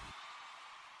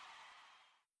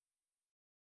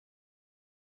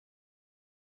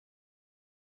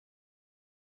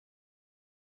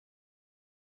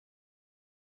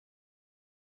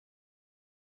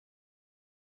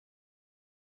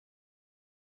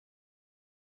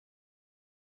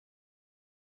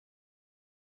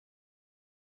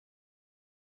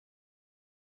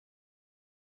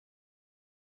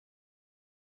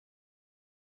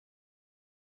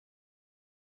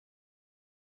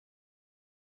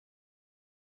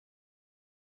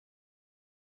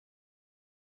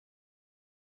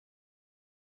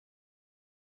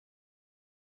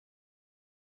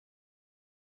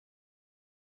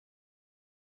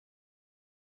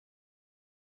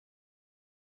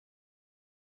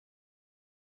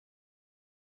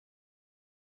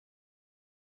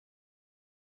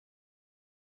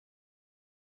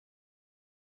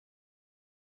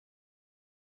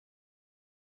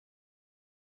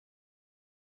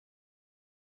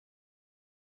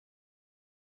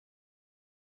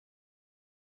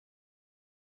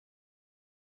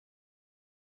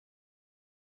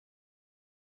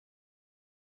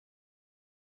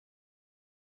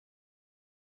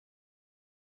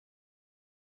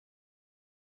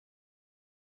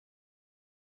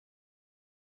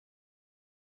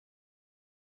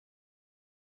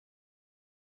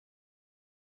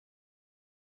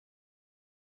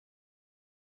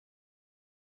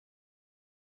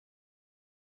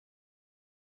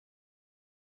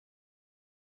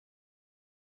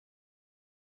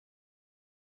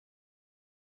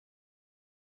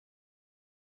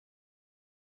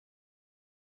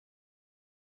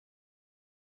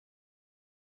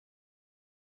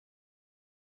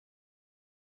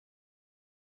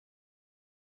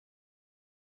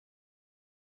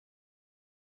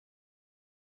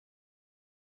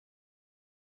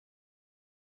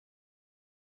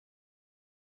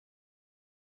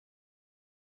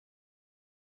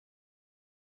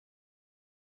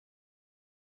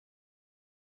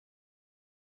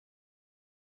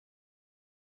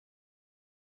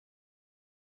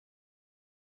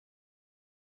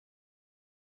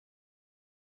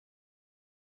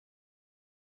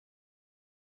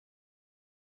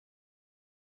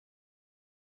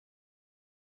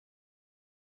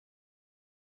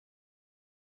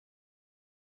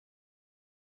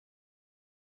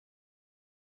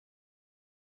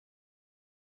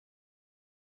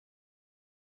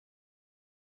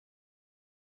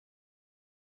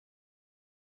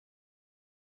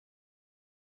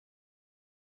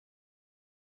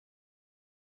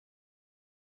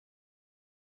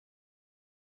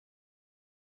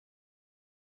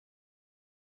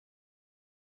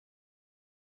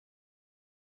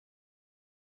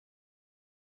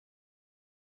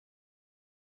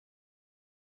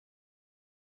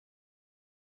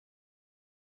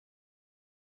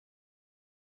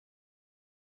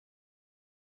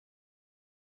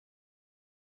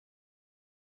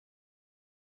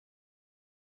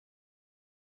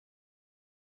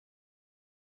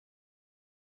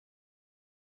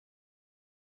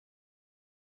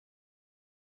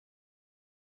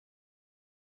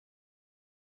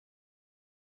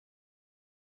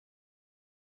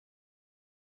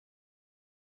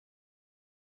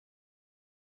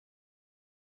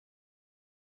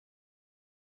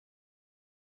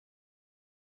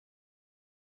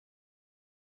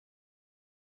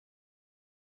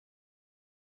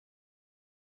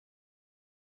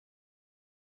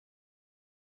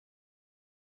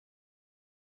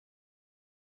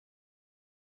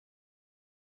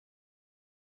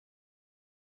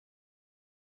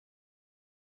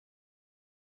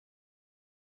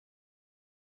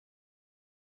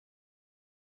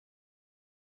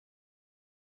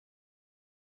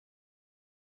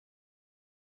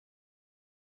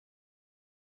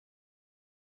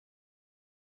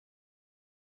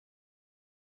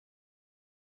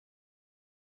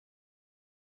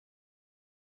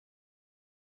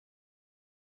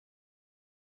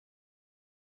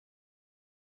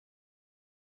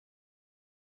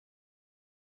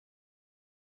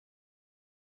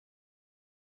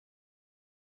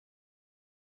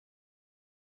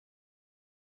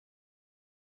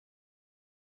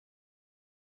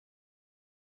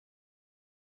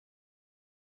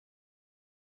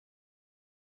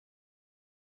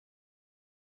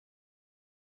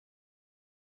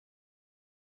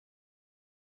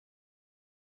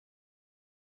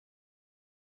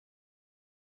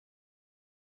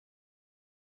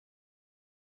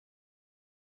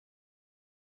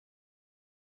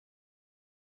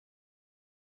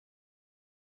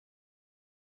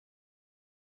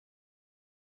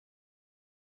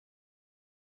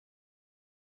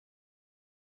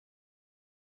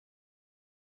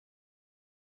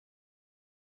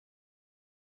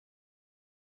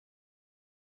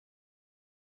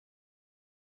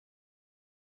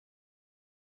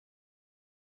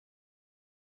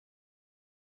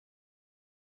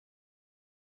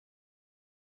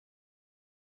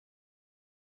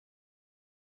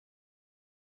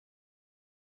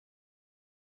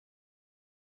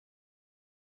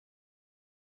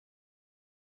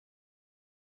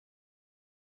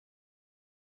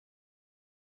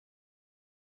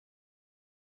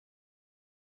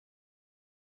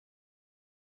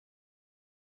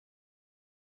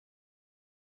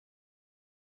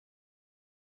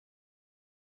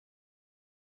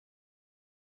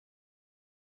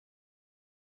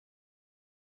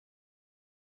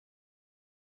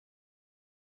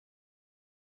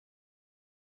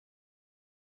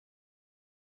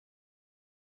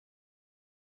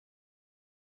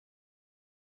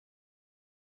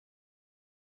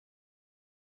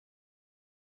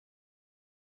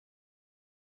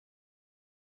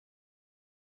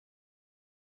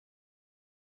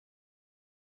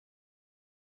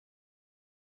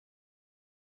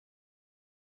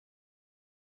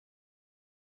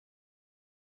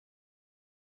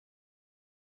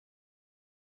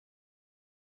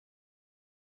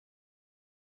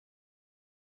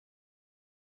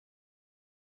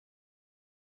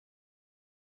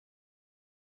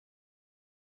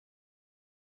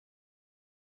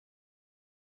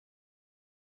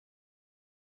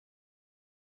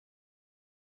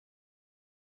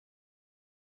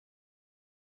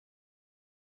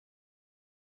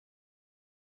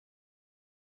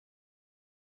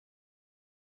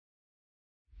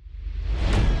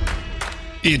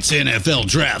 It's NFL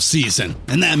draft season,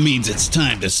 and that means it's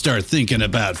time to start thinking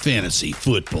about fantasy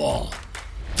football.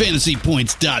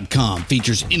 FantasyPoints.com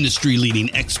features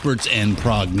industry-leading experts and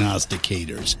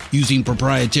prognosticators using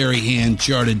proprietary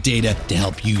hand-charted data to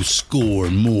help you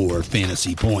score more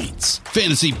fantasy points.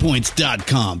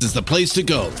 FantasyPoints.com is the place to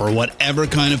go for whatever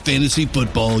kind of fantasy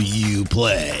football you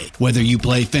play. Whether you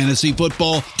play fantasy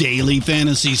football, daily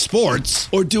fantasy sports,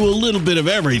 or do a little bit of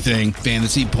everything,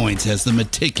 Fantasy Points has the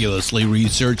meticulously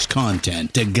researched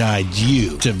content to guide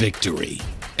you to victory.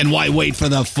 And why wait for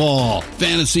the fall?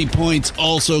 Fantasy Points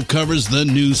also covers the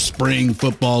new spring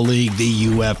football league, the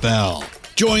UFL.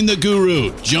 Join the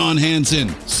guru, John Hansen,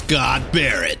 Scott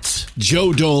Barrett,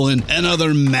 Joe Dolan, and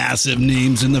other massive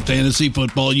names in the fantasy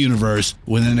football universe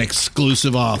with an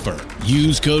exclusive offer.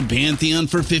 Use code Pantheon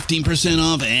for 15%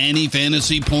 off any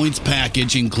Fantasy Points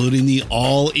package, including the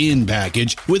all-in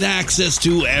package, with access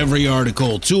to every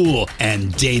article, tool,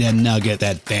 and data nugget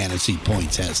that Fantasy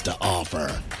Points has to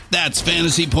offer. That's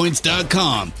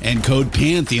FantasyPoints.com and code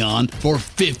Pantheon for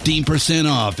 15%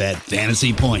 off at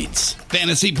Fantasy Points.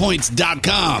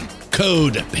 FantasyPoints.com,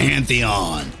 code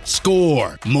Pantheon.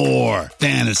 Score more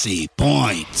fantasy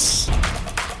points.